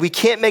 and we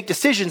can't make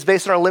decisions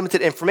based on our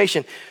limited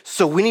information.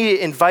 So we need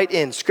to invite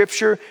in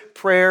scripture,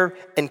 prayer,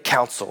 and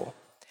counsel.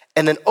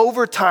 And then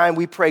over time,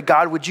 we pray,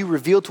 God, would you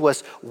reveal to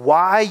us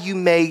why you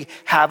may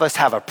have us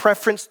have a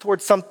preference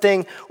towards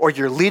something, or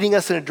you're leading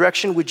us in a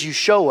direction, would you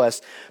show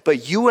us?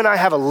 But you and I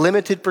have a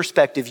limited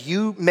perspective.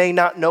 You may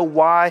not know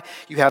why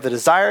you have the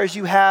desires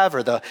you have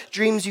or the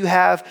dreams you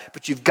have,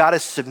 but you've got to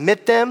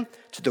submit them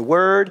to the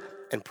word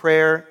and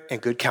prayer and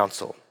good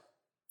counsel.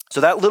 So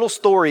that little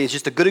story is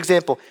just a good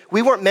example.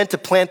 We weren't meant to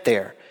plant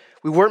there.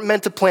 But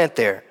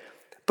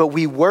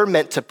we were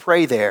meant to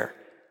pray there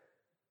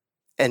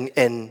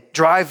and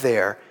drive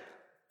there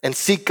and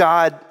seek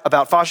God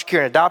about foster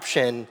care and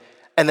adoption.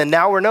 And then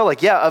now we're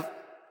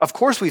of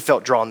course we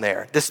felt drawn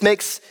there. This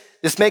makes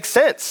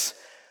sense.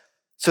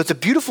 So it's a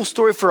beautiful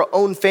story for our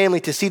own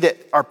family to see that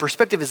our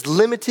perspective is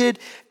limited,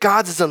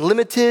 God's is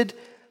unlimited,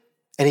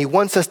 and he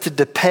wants us to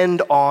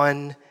depend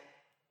on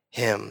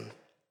him.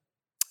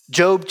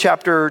 Job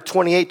chapter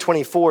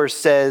 28-24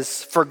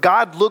 says, "For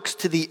God looks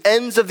to the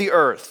ends of the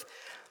earth,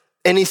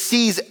 and he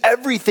sees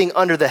everything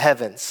under the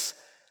heavens."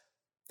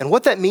 And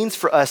what that means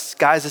for us,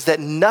 guys, is that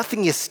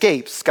nothing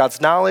escapes God's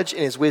knowledge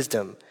and his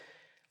wisdom.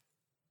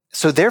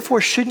 So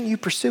therefore, shouldn't you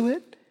pursue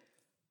it?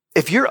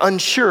 If you're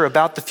unsure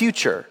about the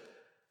future,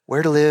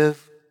 where to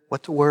live,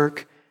 what to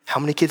work, how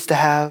many kids to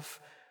have,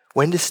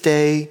 when to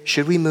stay,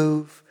 should we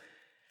move?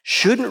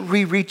 Shouldn't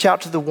we reach out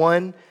to the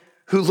one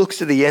who looks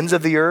to the ends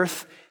of the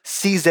earth,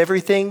 sees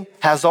everything,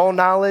 has all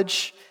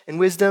knowledge and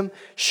wisdom?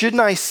 Shouldn't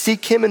I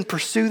seek him and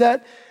pursue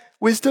that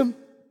wisdom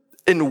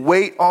and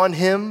wait on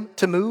him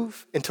to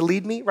move and to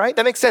lead me, right?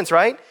 That makes sense,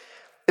 right?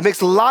 It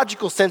makes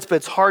logical sense, but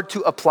it's hard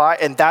to apply,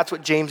 and that's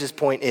what James's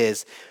point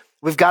is.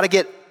 We've got to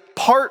get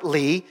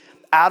partly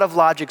out of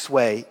logic's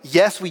way.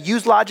 Yes, we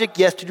use logic.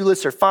 Yes, to-do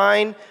lists are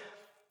fine,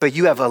 but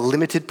you have a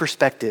limited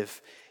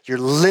perspective. You're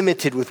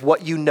limited with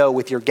what you know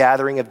with your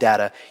gathering of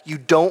data. You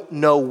don't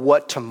know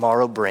what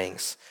tomorrow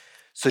brings.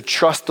 So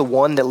trust the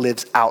one that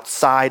lives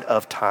outside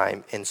of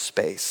time and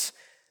space.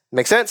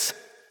 Make sense?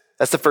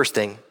 That's the first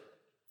thing.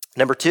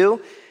 Number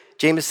two,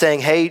 James is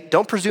saying, hey,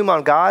 don't presume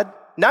on God,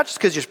 not just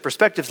because your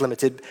perspective is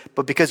limited,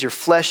 but because your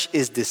flesh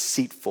is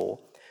deceitful.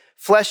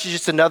 Flesh is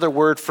just another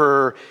word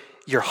for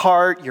your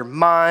heart, your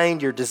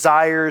mind, your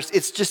desires.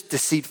 It's just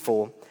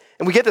deceitful.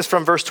 And we get this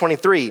from verse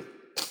 23.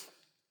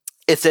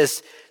 It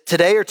says,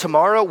 today or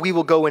tomorrow, we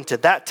will go into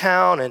that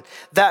town and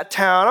that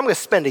town. I'm going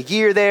to spend a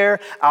year there.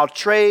 I'll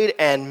trade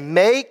and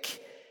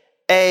make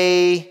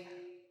a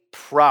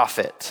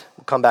profit.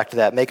 We'll come back to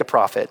that, make a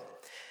profit.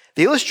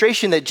 The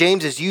illustration that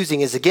James is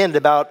using is, again,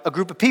 about a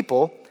group of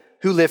people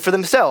who live for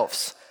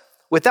themselves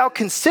without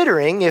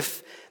considering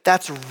if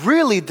that's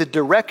really the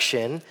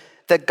direction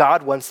that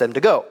God wants them to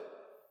go.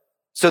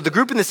 So the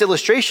group in this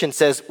illustration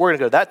says, we're going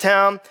to go to that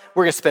town,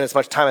 we're going to spend as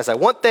much time as I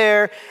want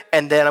there,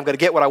 and then I'm going to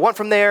get what I want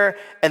from there,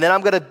 and then I'm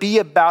going to be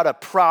about a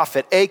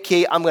profit,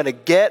 aka I'm going to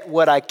get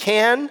what I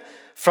can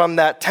from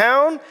that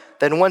town,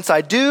 then once I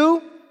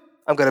do,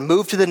 I'm going to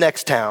move to the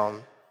next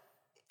town.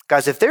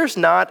 Guys, if there's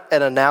not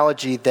an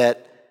analogy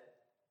that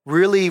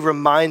really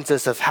reminds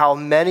us of how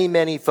many,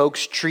 many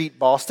folks treat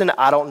Boston,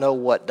 I don't know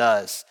what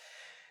does.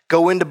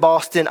 Go into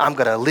Boston, I'm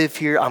gonna live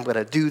here, I'm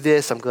gonna do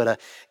this, I'm gonna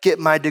get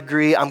my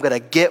degree, I'm gonna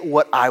get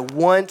what I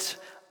want,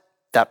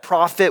 that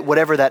profit,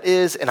 whatever that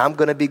is, and I'm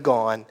gonna be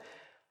gone.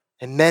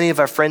 And many of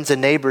our friends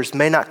and neighbors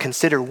may not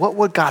consider, what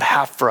would God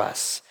have for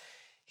us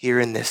here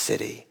in this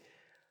city?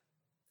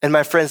 And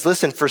my friends,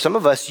 listen, for some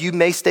of us, you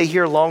may stay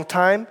here a long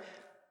time,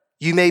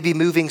 you may be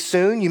moving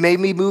soon, you may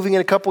be moving in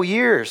a couple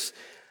years.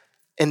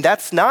 And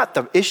that's not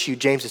the issue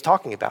James is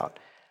talking about.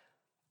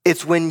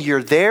 It's when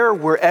you're there,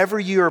 wherever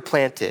you are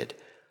planted,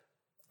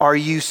 are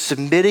you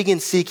submitting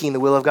and seeking the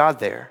will of God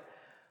there?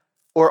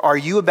 Or are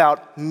you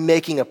about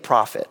making a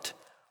profit?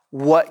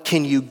 What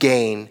can you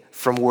gain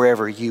from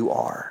wherever you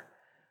are?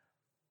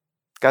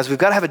 Guys, we've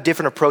got to have a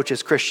different approach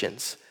as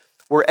Christians.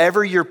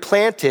 Wherever you're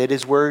planted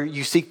is where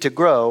you seek to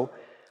grow.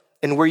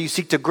 And where you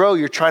seek to grow,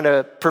 you're trying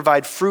to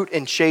provide fruit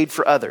and shade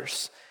for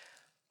others.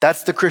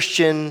 That's the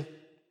Christian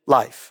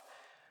life.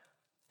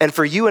 And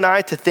for you and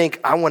I to think,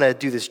 I want to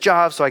do this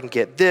job so I can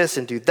get this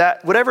and do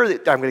that, whatever, I'm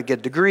going to get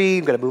a degree,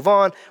 I'm going to move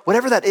on,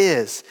 whatever that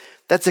is,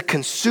 that's a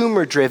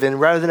consumer-driven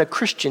rather than a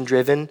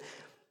Christian-driven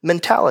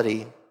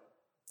mentality.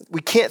 We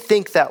can't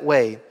think that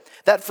way.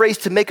 That phrase,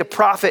 to make a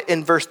profit,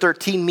 in verse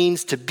 13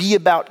 means to be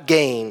about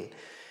gain.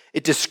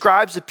 It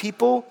describes a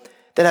people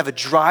that have a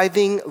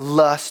driving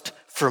lust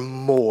for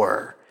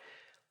more.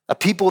 A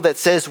people that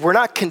says we're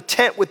not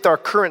content with our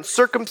current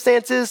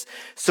circumstances,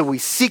 so we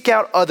seek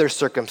out other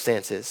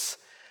circumstances.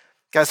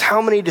 Guys,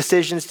 how many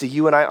decisions do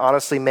you and I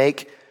honestly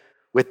make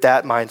with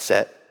that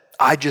mindset?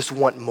 I just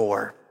want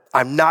more.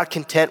 I'm not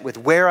content with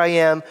where I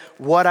am,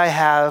 what I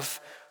have,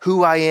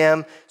 who I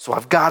am, so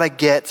I've got to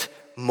get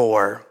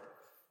more.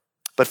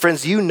 But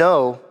friends, you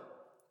know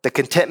the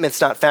contentment's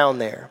not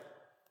found there.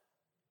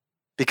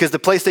 Because the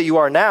place that you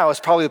are now is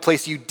probably the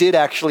place you did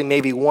actually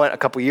maybe want a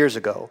couple years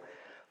ago.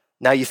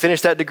 Now you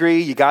finished that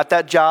degree, you got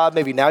that job,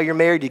 maybe now you're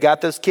married, you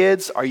got those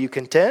kids. Are you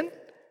content?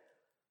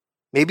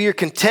 Maybe your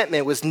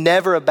contentment was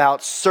never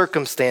about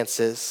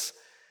circumstances.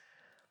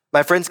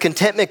 My friends,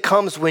 contentment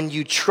comes when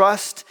you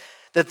trust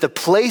that the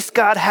place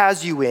God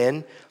has you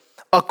in,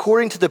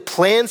 according to the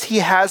plans he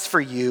has for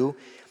you,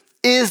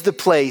 is the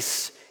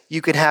place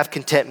you can have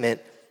contentment,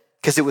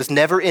 because it was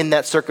never in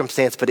that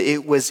circumstance, but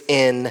it was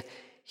in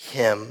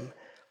him.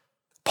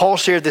 Paul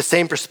shared the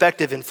same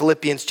perspective in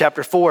Philippians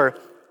chapter 4.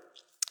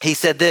 He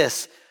said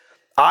this,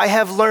 I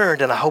have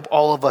learned, and I hope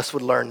all of us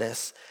would learn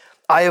this,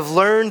 I have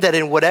learned that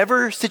in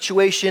whatever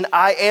situation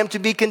I am to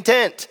be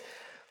content.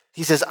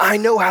 He says, I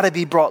know how to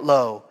be brought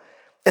low,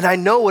 and I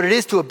know what it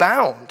is to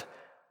abound.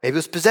 Maybe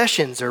it's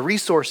possessions or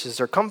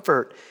resources or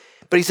comfort.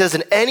 But he says,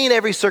 in any and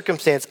every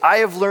circumstance, I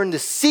have learned the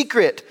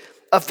secret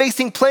of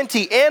facing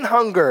plenty and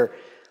hunger,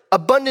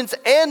 abundance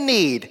and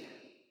need.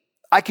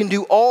 I can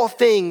do all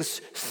things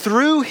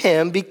through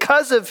him,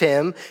 because of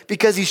him,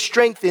 because he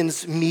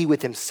strengthens me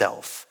with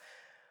himself.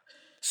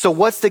 So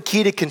what's the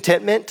key to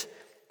contentment?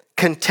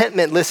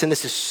 Contentment, listen,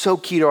 this is so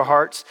key to our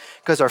hearts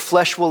because our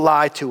flesh will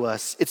lie to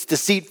us. It's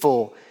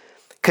deceitful.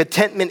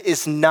 Contentment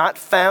is not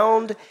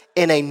found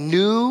in a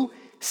new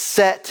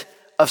set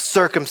of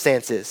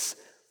circumstances,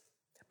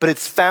 but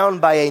it's found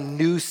by a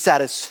new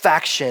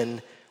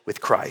satisfaction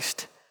with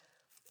Christ.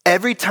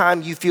 Every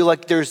time you feel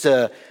like there's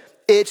a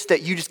itch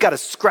that you just got to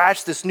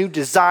scratch, this new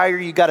desire,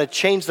 you got to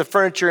change the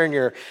furniture in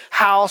your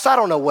house. I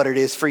don't know what it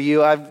is for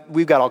you.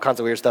 We've got all kinds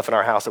of weird stuff in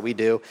our house that we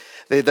do.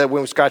 That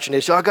when we scratch an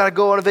itch, I got to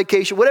go on a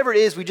vacation. Whatever it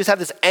is, we just have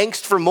this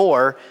angst for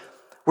more.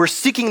 We're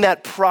seeking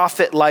that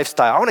profit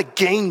lifestyle. I want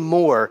to gain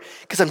more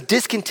because I'm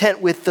discontent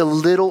with the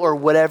little or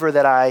whatever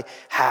that I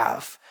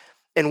have.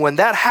 And when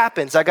that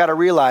happens, I got to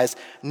realize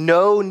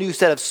no new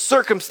set of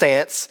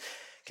circumstance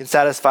can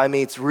satisfy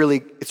me. It's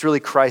really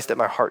Christ that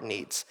my heart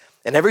needs.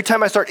 And every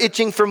time I start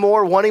itching for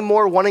more,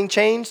 wanting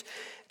change,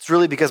 it's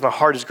really because my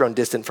heart has grown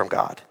distant from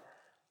God.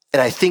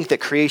 And I think that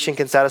creation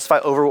can satisfy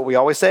over what we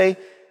always say,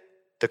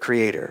 the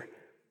Creator.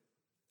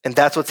 And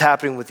that's what's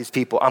happening with these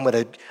people. I'm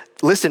going to,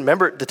 listen,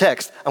 remember the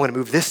text. I'm going to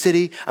move this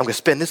city. I'm going to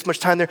spend this much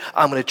time there.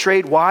 I'm going to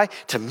trade. Why?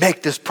 To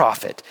make this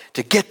profit,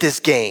 to get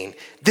this gain.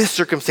 This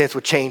circumstance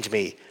would change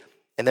me.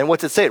 And then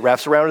what's it say? It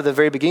wraps around to the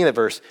very beginning of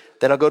the verse.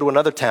 Then I'll go to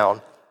another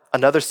town,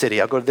 another city.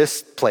 I'll go to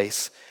this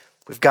place.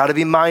 We've got to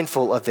be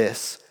mindful of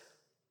this.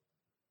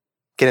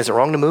 Again, is it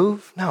wrong to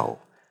move? No.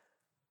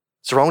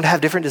 Is it wrong to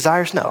have different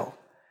desires? No.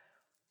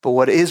 But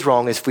what is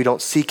wrong is if we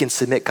don't seek and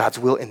submit God's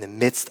will in the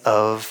midst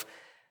of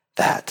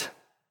that.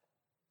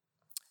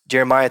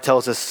 Jeremiah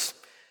tells us,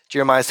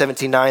 Jeremiah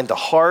 17:9, the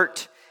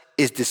heart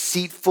is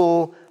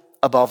deceitful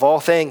above all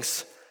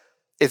things.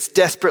 It's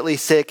desperately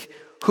sick.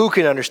 Who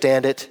can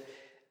understand it?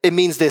 It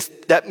means this.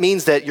 That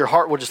means that your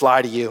heart will just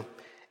lie to you.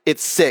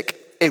 It's sick.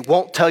 It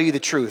won't tell you the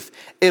truth.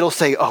 It'll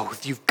say, oh,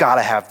 you've got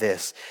to have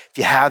this. If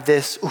you have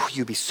this,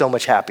 you'll be so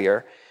much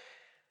happier.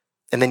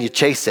 And then you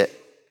chase it.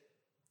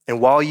 And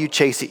while you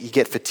chase it, you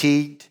get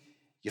fatigued,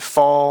 you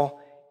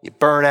fall, you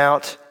burn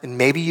out, and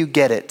maybe you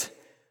get it.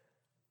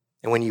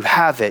 And when you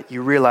have it,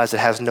 you realize it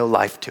has no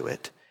life to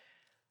it.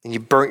 And you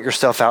burnt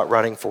yourself out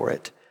running for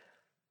it.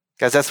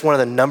 Guys, that's one of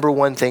the number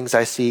one things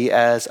I see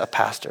as a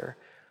pastor.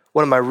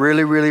 One of my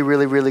really, really,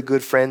 really, really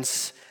good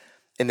friends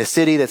in the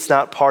city that's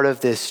not part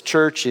of this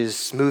church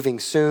is moving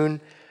soon.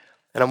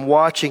 And I'm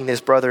watching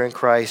this brother in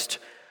Christ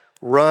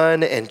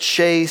run and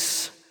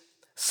chase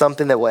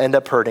something that will end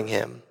up hurting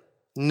him.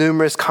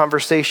 Numerous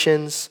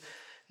conversations,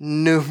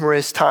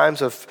 numerous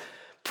times I've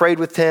prayed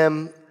with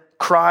him,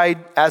 cried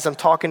as I'm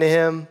talking to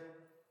him,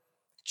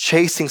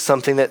 chasing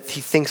something that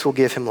he thinks will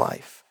give him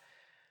life.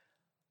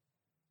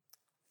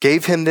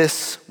 Gave him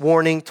this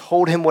warning,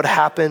 told him what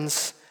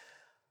happens,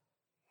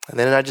 and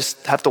then I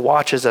just have to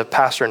watch as a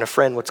pastor and a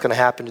friend what's going to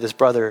happen to this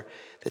brother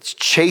that's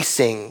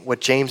chasing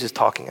what James is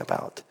talking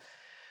about.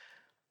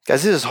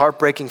 Guys, this is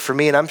heartbreaking for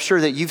me, and I'm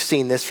sure that you've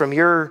seen this from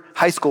your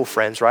high school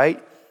friends,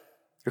 right?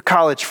 Your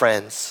college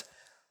friends.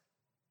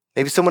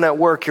 Maybe someone at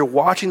work, you're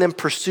watching them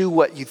pursue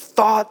what you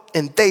thought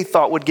and they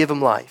thought would give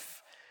them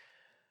life.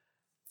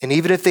 And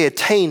even if they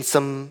attain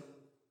some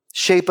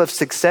shape of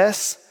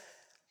success,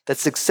 that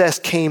success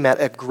came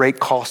at a great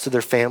cost to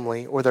their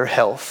family or their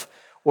health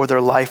or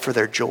their life or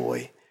their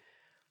joy.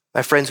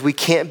 My friends, we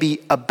can't be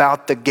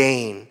about the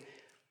gain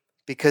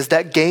because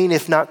that gain,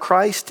 if not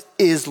Christ,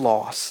 is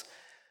loss.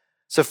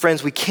 So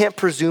friends, we can't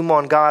presume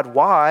on God.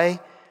 Why?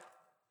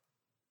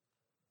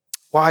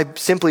 Why?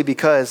 Simply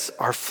because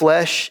our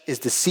flesh is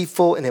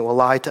deceitful and it will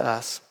lie to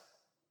us.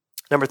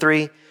 Number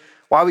 3,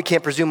 why we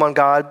can't presume on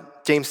God,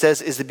 James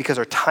says, is because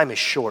our time is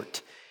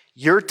short.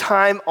 Your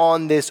time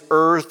on this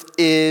earth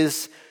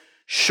is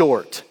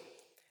short.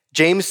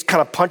 James kind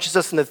of punches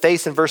us in the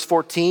face in verse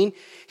 14.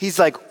 He's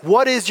like,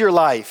 what is your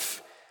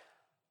life?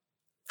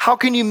 How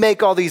can you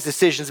make all these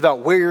decisions about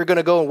where you're going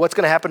to go and what's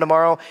going to happen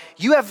tomorrow?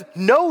 You have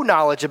no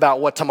knowledge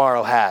about what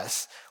tomorrow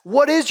has.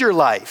 What is your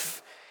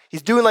life?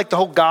 He's doing like the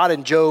whole God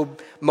and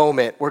Job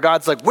moment where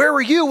God's like, where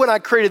were you when I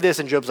created this?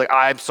 And Job's like,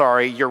 I'm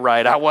sorry, you're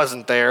right, I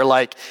wasn't there.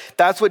 Like,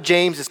 that's what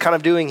James is kind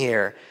of doing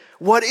here.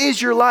 What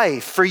is your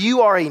life? For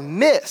you are a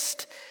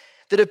mist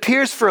that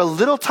appears for a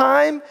little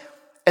time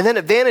and then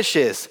it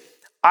vanishes.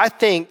 I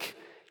think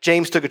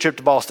James took a trip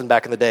to Boston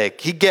back in the day.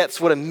 He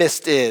gets what a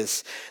mist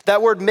is.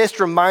 That word mist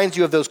reminds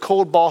you of those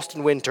cold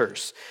Boston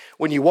winters.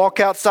 When you walk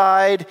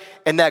outside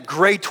and that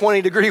gray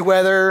 20-degree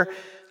weather,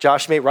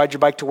 Josh, you may ride your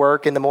bike to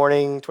work in the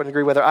morning,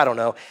 20-degree weather, I don't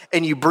know.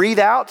 And you breathe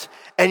out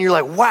and you're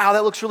like, wow,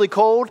 that looks really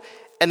cold.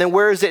 And then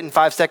where is it in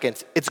 5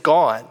 seconds? It's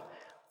gone.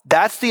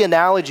 That's the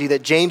analogy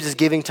that James is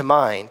giving to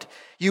mind.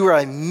 You are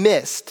a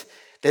mist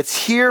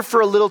that's here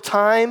for a little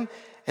time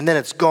and then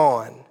it's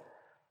gone.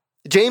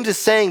 James is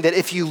saying that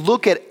if you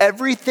look at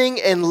everything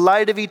in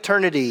light of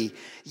eternity,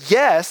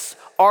 yes,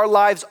 our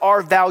lives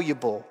are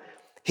valuable.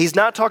 He's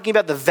not talking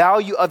about the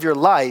value of your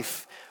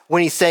life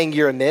when he's saying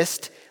you're a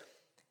mist.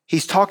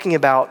 He's talking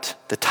about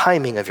the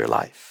timing of your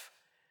life.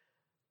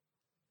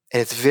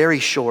 And it's very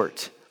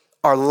short.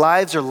 Our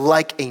lives are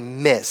like a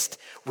mist.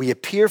 We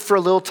appear for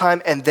a little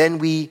time and then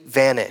we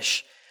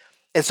vanish.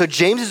 And so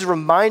James is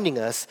reminding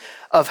us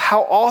of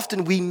how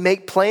often we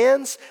make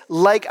plans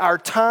like our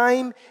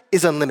time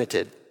is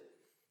unlimited.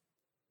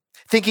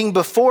 Thinking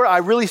before I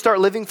really start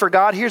living for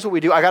God, here's what we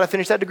do. I got to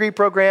finish that degree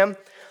program.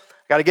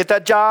 I got to get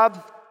that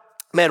job.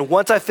 Man,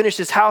 once I finish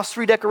this house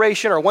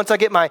redecoration, or once I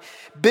get my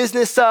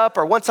business up,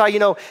 or once I,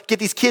 get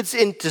these kids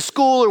into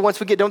school, or once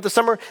we get done with the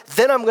summer,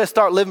 then I'm going to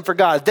start living for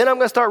God. Then I'm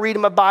going to start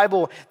reading my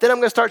Bible. Then I'm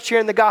going to start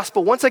sharing the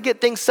gospel. Once I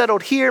get things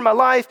settled here in my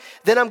life,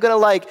 then I'm going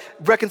to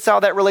reconcile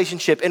that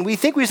relationship. And we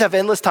think we just have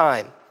endless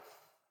time.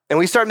 And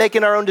we start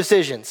making our own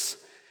decisions.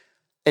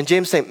 And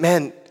James saying,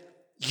 man,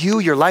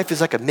 your life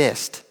is like a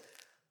mist.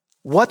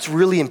 What's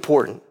really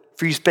important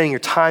for you spending your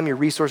time, your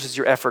resources,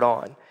 your effort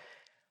on?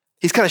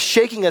 He's kind of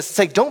shaking us and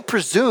saying, don't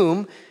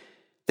presume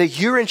that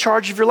you're in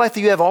charge of your life, that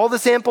you have all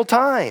this ample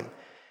time.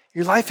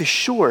 Your life is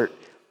short.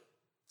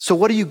 So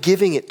what are you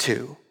giving it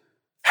to?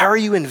 How are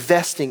you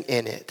investing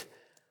in it?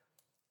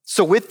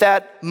 So with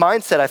that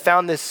mindset, I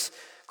found this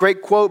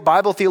great quote.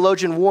 Bible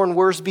theologian Warren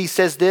Wiersbe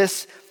says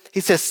this. He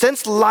says,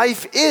 since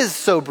life is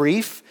so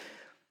brief,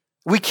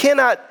 We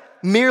cannot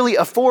merely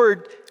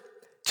afford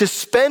to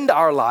spend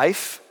our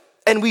life,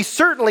 and we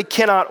certainly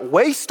cannot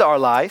waste our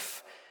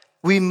life.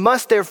 We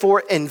must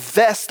therefore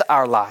invest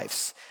our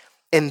lives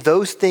in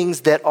those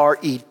things that are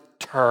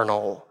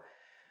eternal.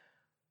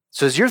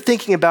 So as you're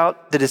thinking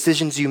about the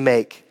decisions you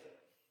make,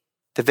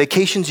 the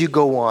vacations you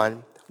go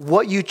on,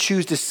 what you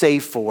choose to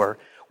save for,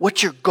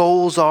 what your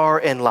goals are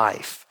in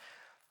life,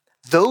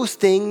 those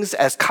things,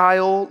 as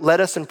Kyle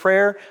led us in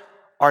prayer,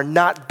 are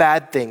not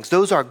bad things.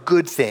 Those are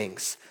good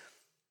things.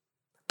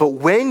 But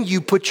when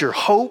you put your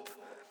hope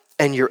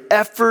and your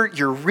effort,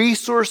 your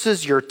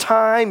resources, your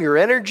time, your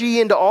energy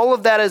into all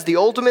of that as the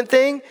ultimate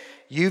thing,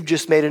 you've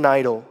just made an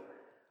idol.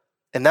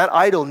 And that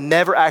idol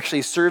never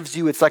actually serves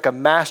you. It's like a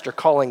master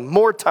calling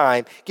more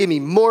time, give me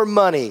more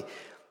money,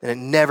 and it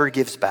never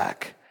gives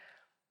back.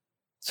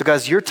 So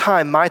guys, your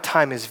time, my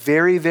time is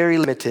very, very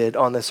limited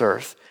on this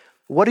earth.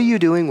 What are you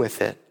doing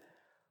with it?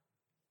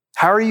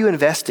 How are you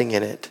investing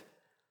in it?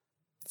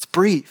 It's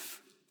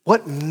brief.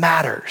 What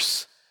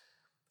matters?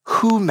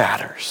 Who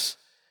matters?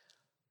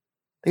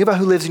 Think about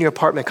who lives in your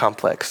apartment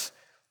complex.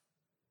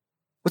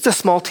 What's a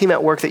small team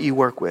at work that you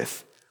work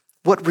with?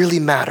 What really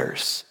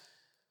matters?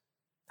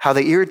 How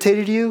they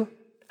irritated you?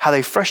 How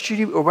they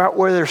frustrated you? Or about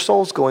where their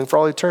soul's going for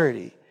all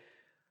eternity?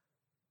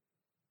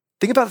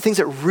 Think about the things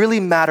that really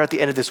matter at the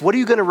end of this. What are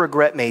you going to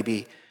regret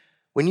maybe?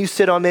 When you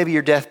sit on maybe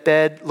your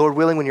deathbed, Lord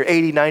willing, when you're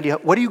 80, 90,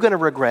 what are you going to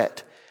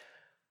regret?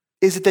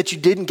 Is it that you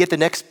didn't get the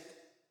next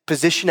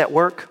position at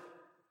work?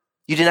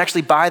 You didn't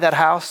actually buy that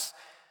house?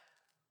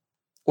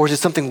 Or is it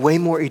something way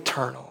more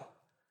eternal?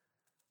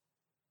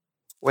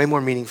 Way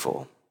more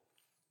meaningful?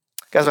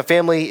 Guys, my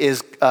family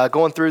is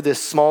going through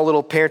this small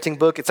little parenting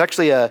book. It's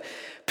actually a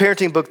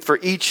parenting book for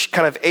each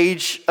kind of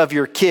age of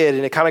your kid,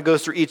 and it kind of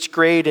goes through each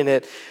grade, and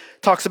it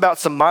talks about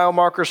some mile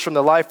markers from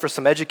the life for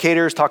some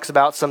educators, talks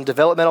about some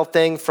developmental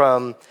thing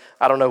from,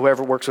 I don't know,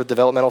 whoever works with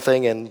developmental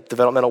thing and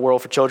developmental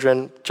world for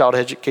children, child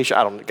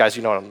education. Guys,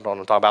 you know what I'm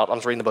talking about. I'm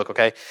just reading the book,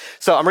 okay?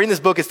 So I'm reading this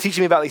book. It's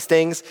teaching me about these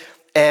things.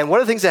 And one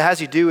of the things it has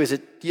you do is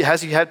it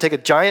has you have to take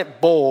a giant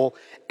bowl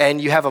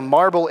and you have a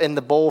marble in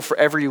the bowl for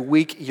every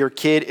week your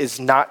kid is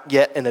not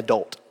yet an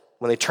adult.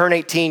 When they turn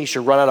 18, you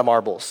should run out of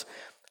marbles.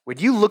 When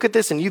you look at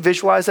this and you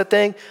visualize that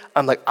thing,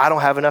 I'm like, I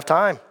don't have enough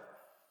time.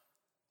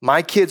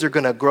 My kids are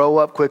going to grow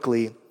up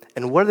quickly,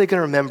 and what are they going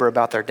to remember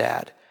about their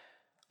dad?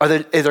 Are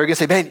they going to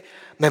say, man,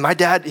 my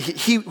dad,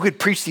 he would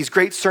preach these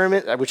great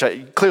sermons, which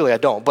clearly I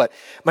don't, but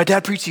my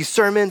dad preached these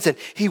sermons, and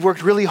he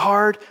worked really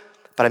hard,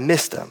 but I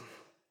missed him.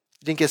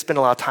 Didn't get to spend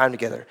a lot of time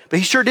together. But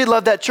he sure did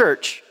love that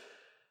church.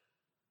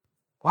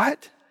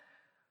 What?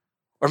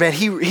 Or man,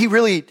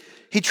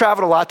 he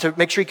traveled a lot to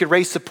make sure he could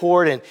raise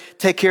support and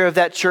take care of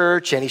that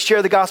church, and he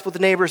shared the gospel with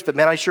the neighbors, but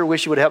man, I sure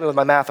wish he would have helped me with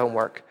my math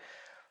homework.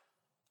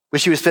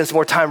 Wish he would spend some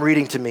more time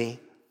reading to me,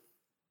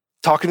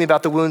 talking to me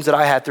about the wounds that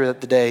I had throughout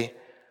the day.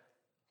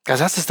 Guys,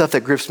 that's the stuff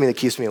that grips me, that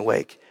keeps me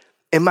awake.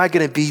 Am I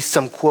going to be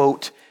some,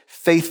 quote,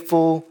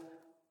 faithful,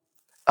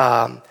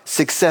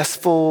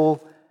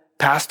 successful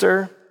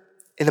pastor?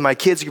 And then my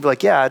kids are going to be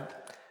like, yeah,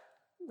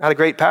 I had a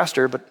great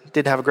pastor, but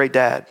didn't have a great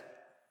dad.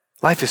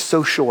 Life is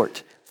so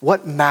short.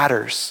 What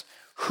matters?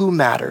 Who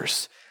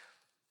matters?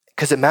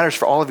 Because it matters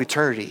for all of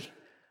eternity.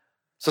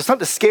 So it's not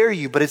to scare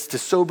you, but it's to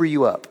sober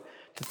you up,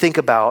 to think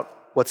about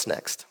what's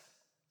next.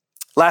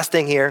 Last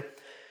thing here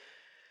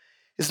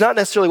is not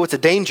necessarily what's a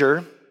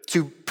danger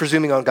to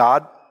presuming on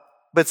God,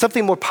 but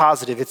something more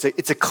positive.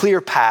 It's a clear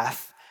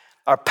path.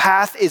 Our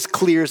path is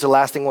clear is the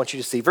last thing I want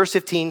you to see. Verse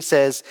 15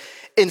 says,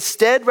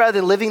 instead, rather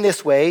than living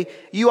this way,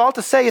 you ought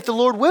to say, if the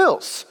Lord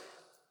wills.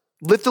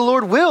 If the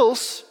Lord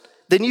wills,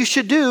 then you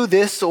should do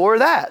this or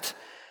that.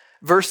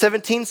 Verse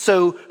 17,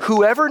 so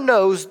whoever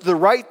knows the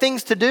right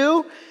things to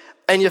do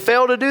and you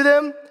fail to do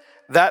them,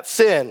 that's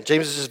sin.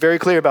 James is just very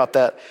clear about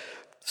that.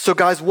 So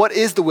guys, what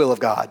is the will of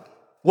God?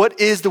 What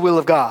is the will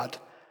of God?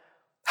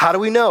 How do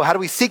we know? How do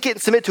we seek it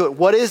and submit to it?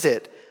 What is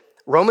it?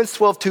 Romans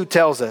 12:2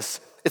 tells us,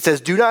 it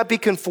says, do not be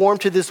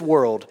conformed to this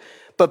world,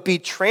 but be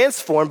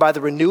transformed by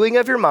the renewing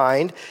of your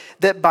mind,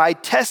 that by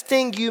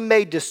testing you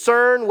may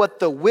discern what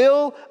the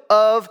will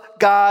of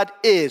God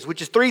is,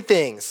 which is three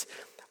things,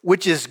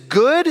 which is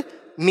good,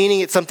 meaning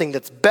it's something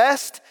that's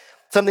best,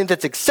 something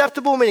that's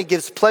acceptable, meaning it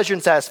gives pleasure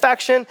and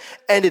satisfaction,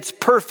 and it's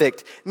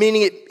perfect,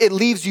 meaning it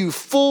leaves you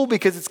full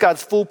because it's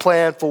God's full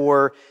plan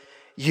for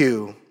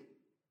you.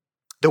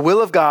 The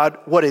will of God,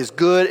 what is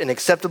good and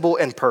acceptable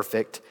and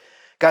perfect.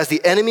 Guys,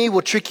 the enemy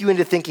will trick you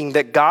into thinking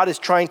that God is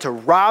trying to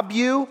rob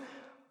you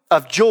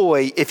of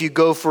joy if you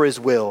go for his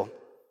will.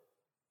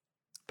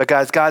 But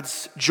guys,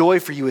 God's joy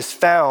for you is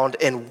found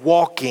in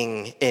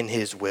walking in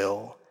his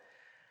will.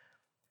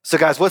 So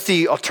guys, what's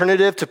the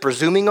alternative to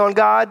presuming on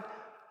God?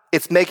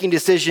 It's making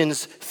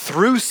decisions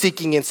through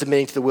seeking and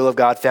submitting to the will of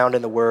God found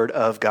in the word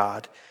of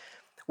God.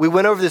 We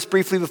went over this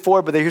briefly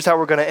before, but here's how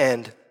we're going to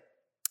end.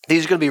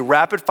 These are going to be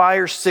rapid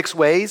fire 6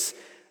 ways.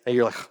 And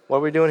you're like, what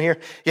are we doing here?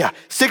 Yeah,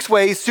 6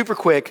 ways, super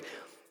quick,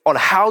 on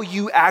how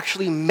you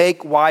actually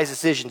make wise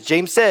decisions.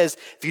 James says,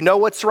 if you know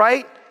what's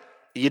right,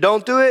 you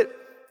don't do it,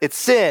 It's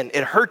sin.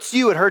 It hurts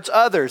you. It hurts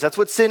others. That's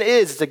what sin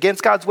is. It's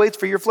against God's ways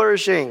for your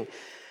flourishing.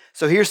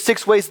 So here's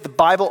 6 ways that the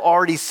Bible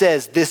already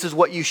says this is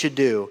what you should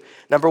do.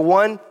 Number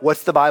 1,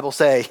 what's the Bible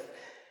say?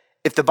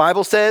 If the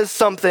Bible says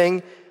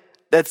something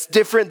that's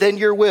different than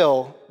your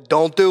will,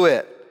 don't do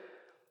it.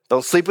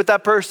 Don't sleep with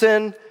that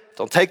person.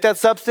 Don't take that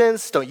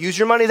substance. Don't use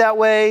your money that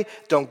way.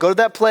 Don't go to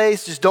that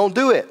place. Just don't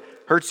do it.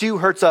 Hurts you,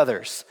 hurts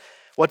others.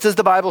 What does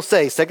the Bible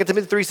say? 2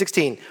 Timothy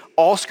 3:16.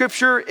 All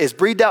scripture is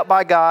breathed out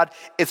by God.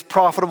 It's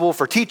profitable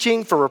for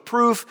teaching, for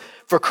reproof,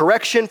 for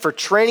correction, for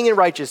training in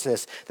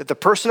righteousness, that the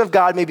person of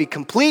God may be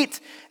complete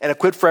and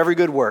equipped for every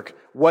good work.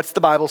 What's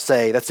the Bible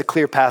say? That's a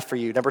clear path for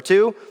you. Number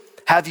 2,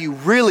 have you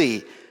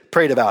really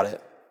prayed about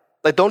it?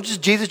 Like, don't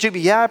just Jesus juke me.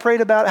 Yeah, I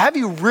prayed about it. Have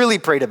you really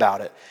prayed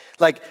about it?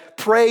 Like,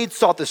 prayed,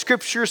 sought the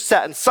scriptures,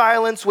 sat in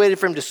silence, waited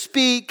for him to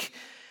speak.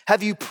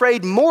 Have you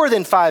prayed more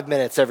than 5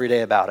 minutes every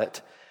day about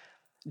it?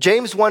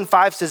 James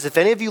 1:5 says, if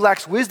any of you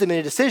lacks wisdom in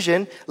a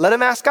decision, let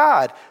him ask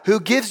God,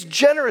 who gives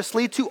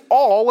generously to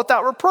all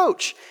without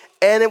reproach,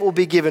 and it will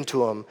be given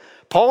to him.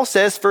 Paul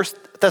says, 1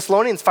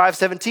 Thessalonians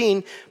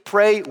 5:17,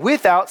 pray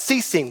without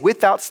ceasing,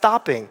 without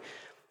stopping.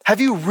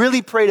 Have you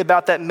really prayed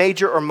about that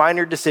major or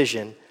minor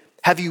decision?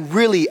 Have you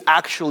really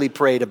actually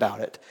prayed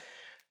about it?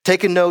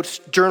 Taken notes,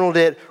 journaled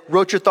it,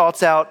 wrote your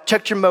thoughts out,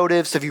 checked your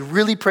motives. Have you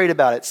really prayed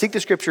about it? Seek the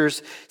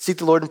scriptures, seek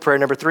the Lord in prayer.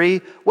 Number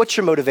 3, what's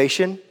your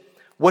motivation?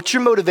 What's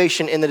your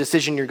motivation in the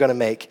decision you're gonna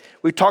make?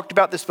 We've talked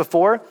about this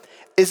before.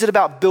 Is it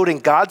about building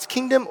God's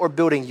kingdom or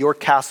building your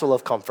castle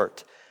of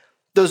comfort?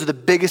 Those are the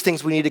biggest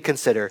things we need to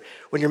consider.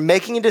 When you're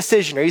making a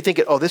decision, are you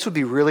thinking, oh, this would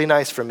be really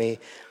nice for me.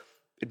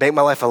 It'd make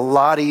my life a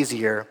lot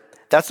easier.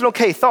 That's an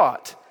okay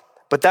thought,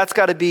 but that's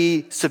gotta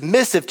be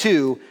submissive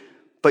to,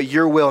 but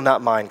your will,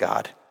 not mine,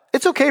 God.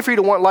 It's okay for you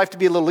to want life to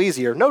be a little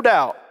easier, no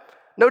doubt.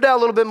 No doubt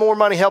a little bit more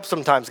money helps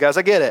sometimes, guys,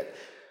 I get it.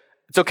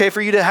 It's okay for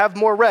you to have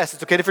more rest.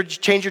 It's okay for you to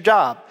change your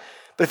job.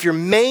 But if your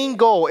main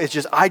goal is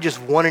just, I just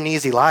want an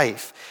easy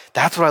life,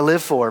 that's what I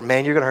live for,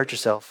 man, you're gonna hurt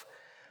yourself.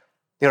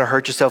 You're gonna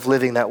hurt yourself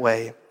living that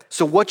way.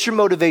 So what's your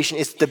motivation?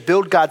 Is it to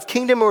build God's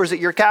kingdom or is it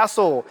your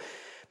castle?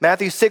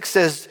 Matthew 6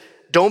 says,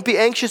 don't be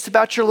anxious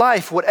about your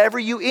life, whatever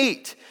you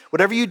eat,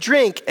 whatever you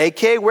drink,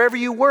 aka wherever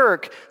you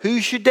work, who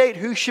you should date,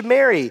 who you should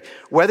marry,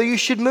 whether you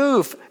should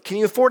move, can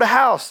you afford a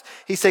house?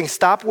 He's saying,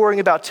 stop worrying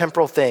about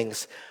temporal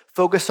things,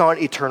 focus on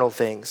eternal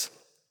things.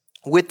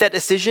 With that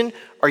decision,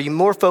 are you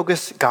more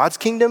focused God's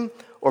kingdom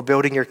or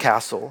building your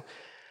castle?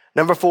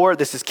 Number 4,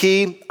 this is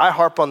key. I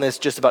harp on this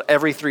just about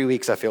every 3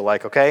 weeks, I feel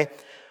like, okay?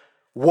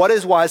 What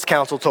has wise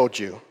counsel told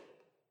you?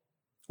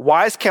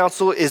 Wise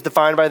counsel is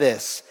defined by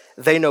this.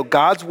 They know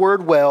God's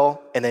word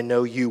well and they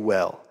know you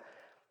well.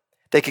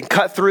 They can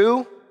cut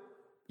through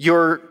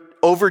your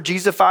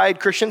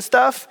over-Jesusified Christian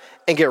stuff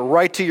and get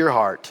right to your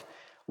heart.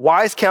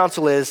 Wise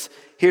counsel is,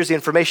 here's the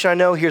information I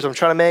know, here's what I'm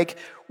trying to make.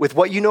 With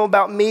what you know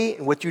about me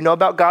and what you know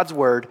about God's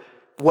word,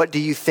 what do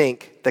you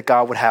think that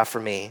God would have for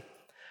me?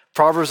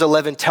 Proverbs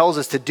 11 tells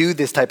us to do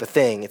this type of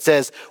thing. It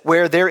says,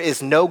 where there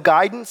is no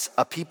guidance,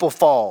 a people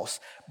falls.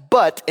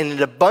 But in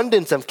an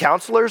abundance of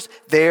counselors,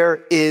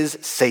 there is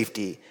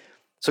safety.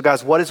 So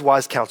guys, what has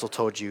wise counsel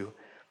told you?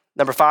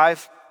 Number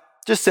 5,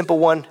 just simple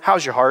one,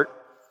 how's your heart?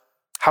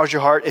 How's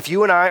your heart? If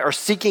you and I are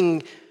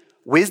seeking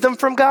wisdom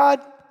from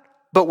God,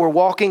 but we're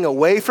walking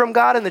away from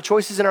God in the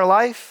choices in our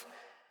life,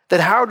 then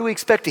how do we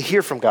expect to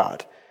hear from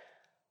God?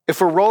 If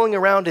we're rolling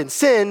around in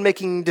sin,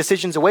 making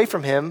decisions away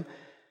from him,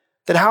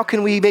 then how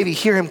can we maybe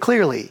hear him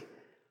clearly?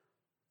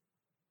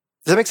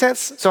 Does that make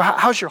sense? So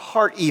how's your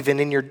heart even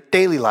in your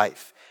daily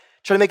life?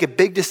 Trying to make a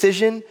big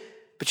decision,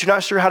 but you're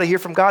not sure how to hear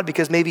from God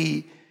because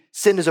maybe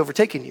sin has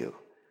overtaken you.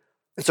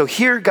 And so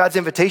hear God's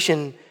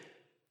invitation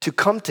to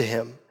come to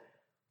him,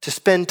 to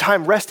spend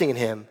time resting in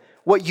him.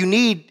 What you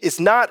need is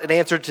not an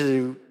answer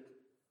to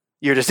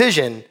your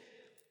decision.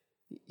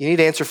 You need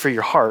an answer for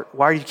your heart.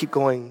 Why do you keep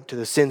going to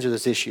the sins or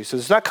this issue? So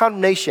there's not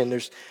condemnation,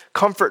 there's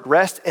comfort,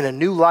 rest, and a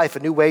new life, a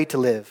new way to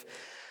live.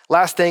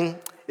 Last thing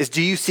is,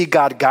 do you see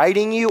God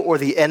guiding you or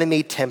the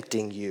enemy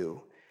tempting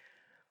you?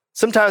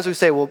 Sometimes we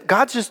say, well,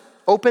 God's just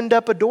opened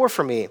up a door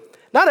for me.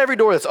 Not every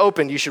door that's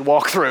opened you should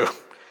walk through.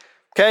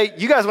 Okay,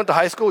 you guys went to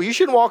high school. You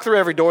shouldn't walk through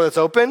every door that's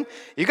open.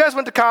 You guys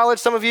went to college,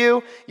 some of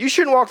you. You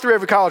shouldn't walk through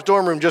every college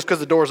dorm room just because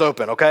the door's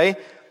open, okay?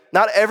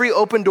 Not every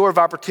open door of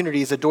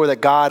opportunity is a door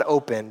that God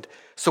opened.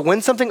 So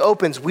when something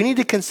opens, we need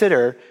to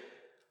consider,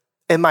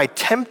 am I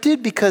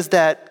tempted because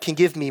that can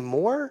give me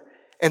more?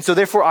 And so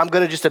therefore I'm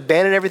gonna just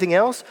abandon everything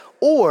else?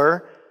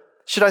 Or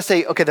should I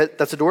say, okay,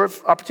 that's a door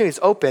of opportunity, it's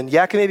open.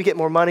 Yeah, I can maybe get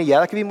more money.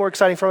 Yeah, that can be more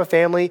exciting for my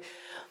family.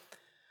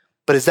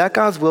 But is that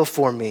God's will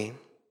for me?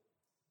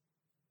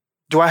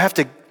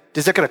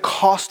 Is that gonna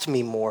cost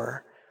me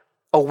more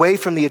away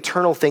from the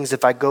eternal things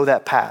if I go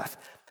that path?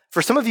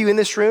 For some of you in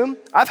this room,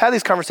 I've had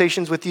these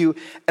conversations with you,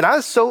 and I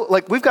was so,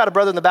 we've got a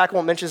brother in the back, I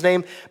won't mention his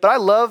name, but I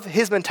love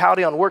his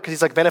mentality on work, because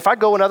he's like, man, if I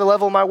go another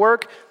level in my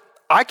work,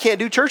 I can't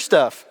do church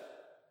stuff.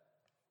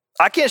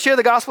 I can't share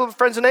the gospel with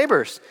friends and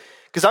neighbors,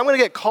 because I'm gonna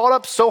get caught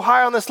up so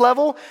high on this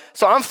level,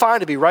 so I'm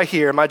fine to be right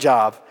here in my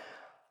job.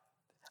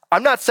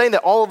 I'm not saying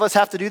that all of us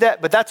have to do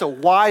that, but that's a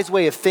wise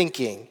way of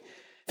thinking.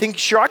 Think,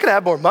 sure, I could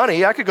have more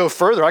money. I could go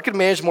further. I could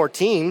manage more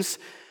teams,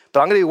 but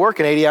I'm going to be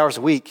working 80 hours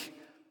a week.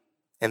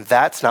 And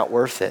that's not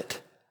worth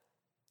it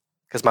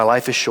because my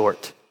life is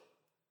short.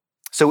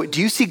 So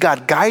do you see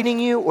God guiding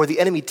you or the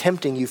enemy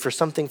tempting you for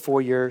something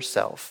for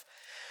yourself?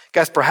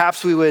 Guys,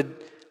 perhaps we would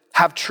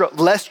have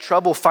less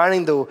trouble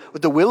finding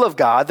the will of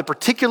God, the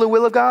particular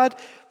will of God,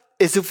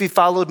 is if we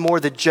followed more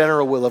the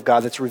general will of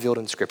God that's revealed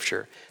in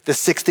Scripture. The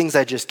 6 things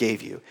I just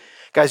gave you.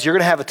 Guys, you're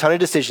gonna have a ton of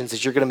decisions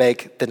that you're gonna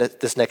make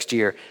this next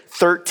year.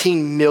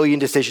 13 million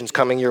decisions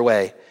coming your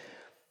way.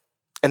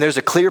 And there's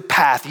a clear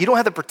path. You don't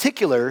have the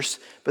particulars,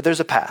 but there's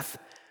a path.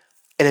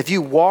 And if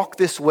you walk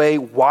this way,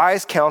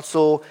 wise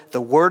counsel,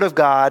 the word of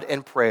God,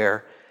 and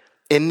prayer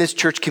in this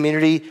church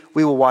community,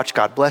 we will watch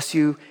God bless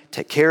you,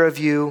 take care of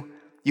you.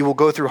 You will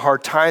go through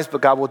hard times,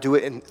 but God will do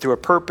it through a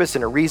purpose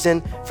and a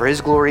reason for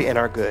his glory and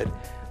our good.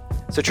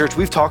 So church,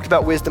 we've talked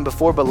about wisdom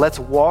before, but let's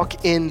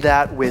walk in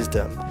that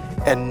wisdom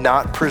and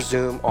not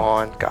presume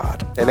on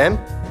God. Amen?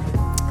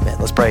 Amen.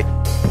 Let's pray.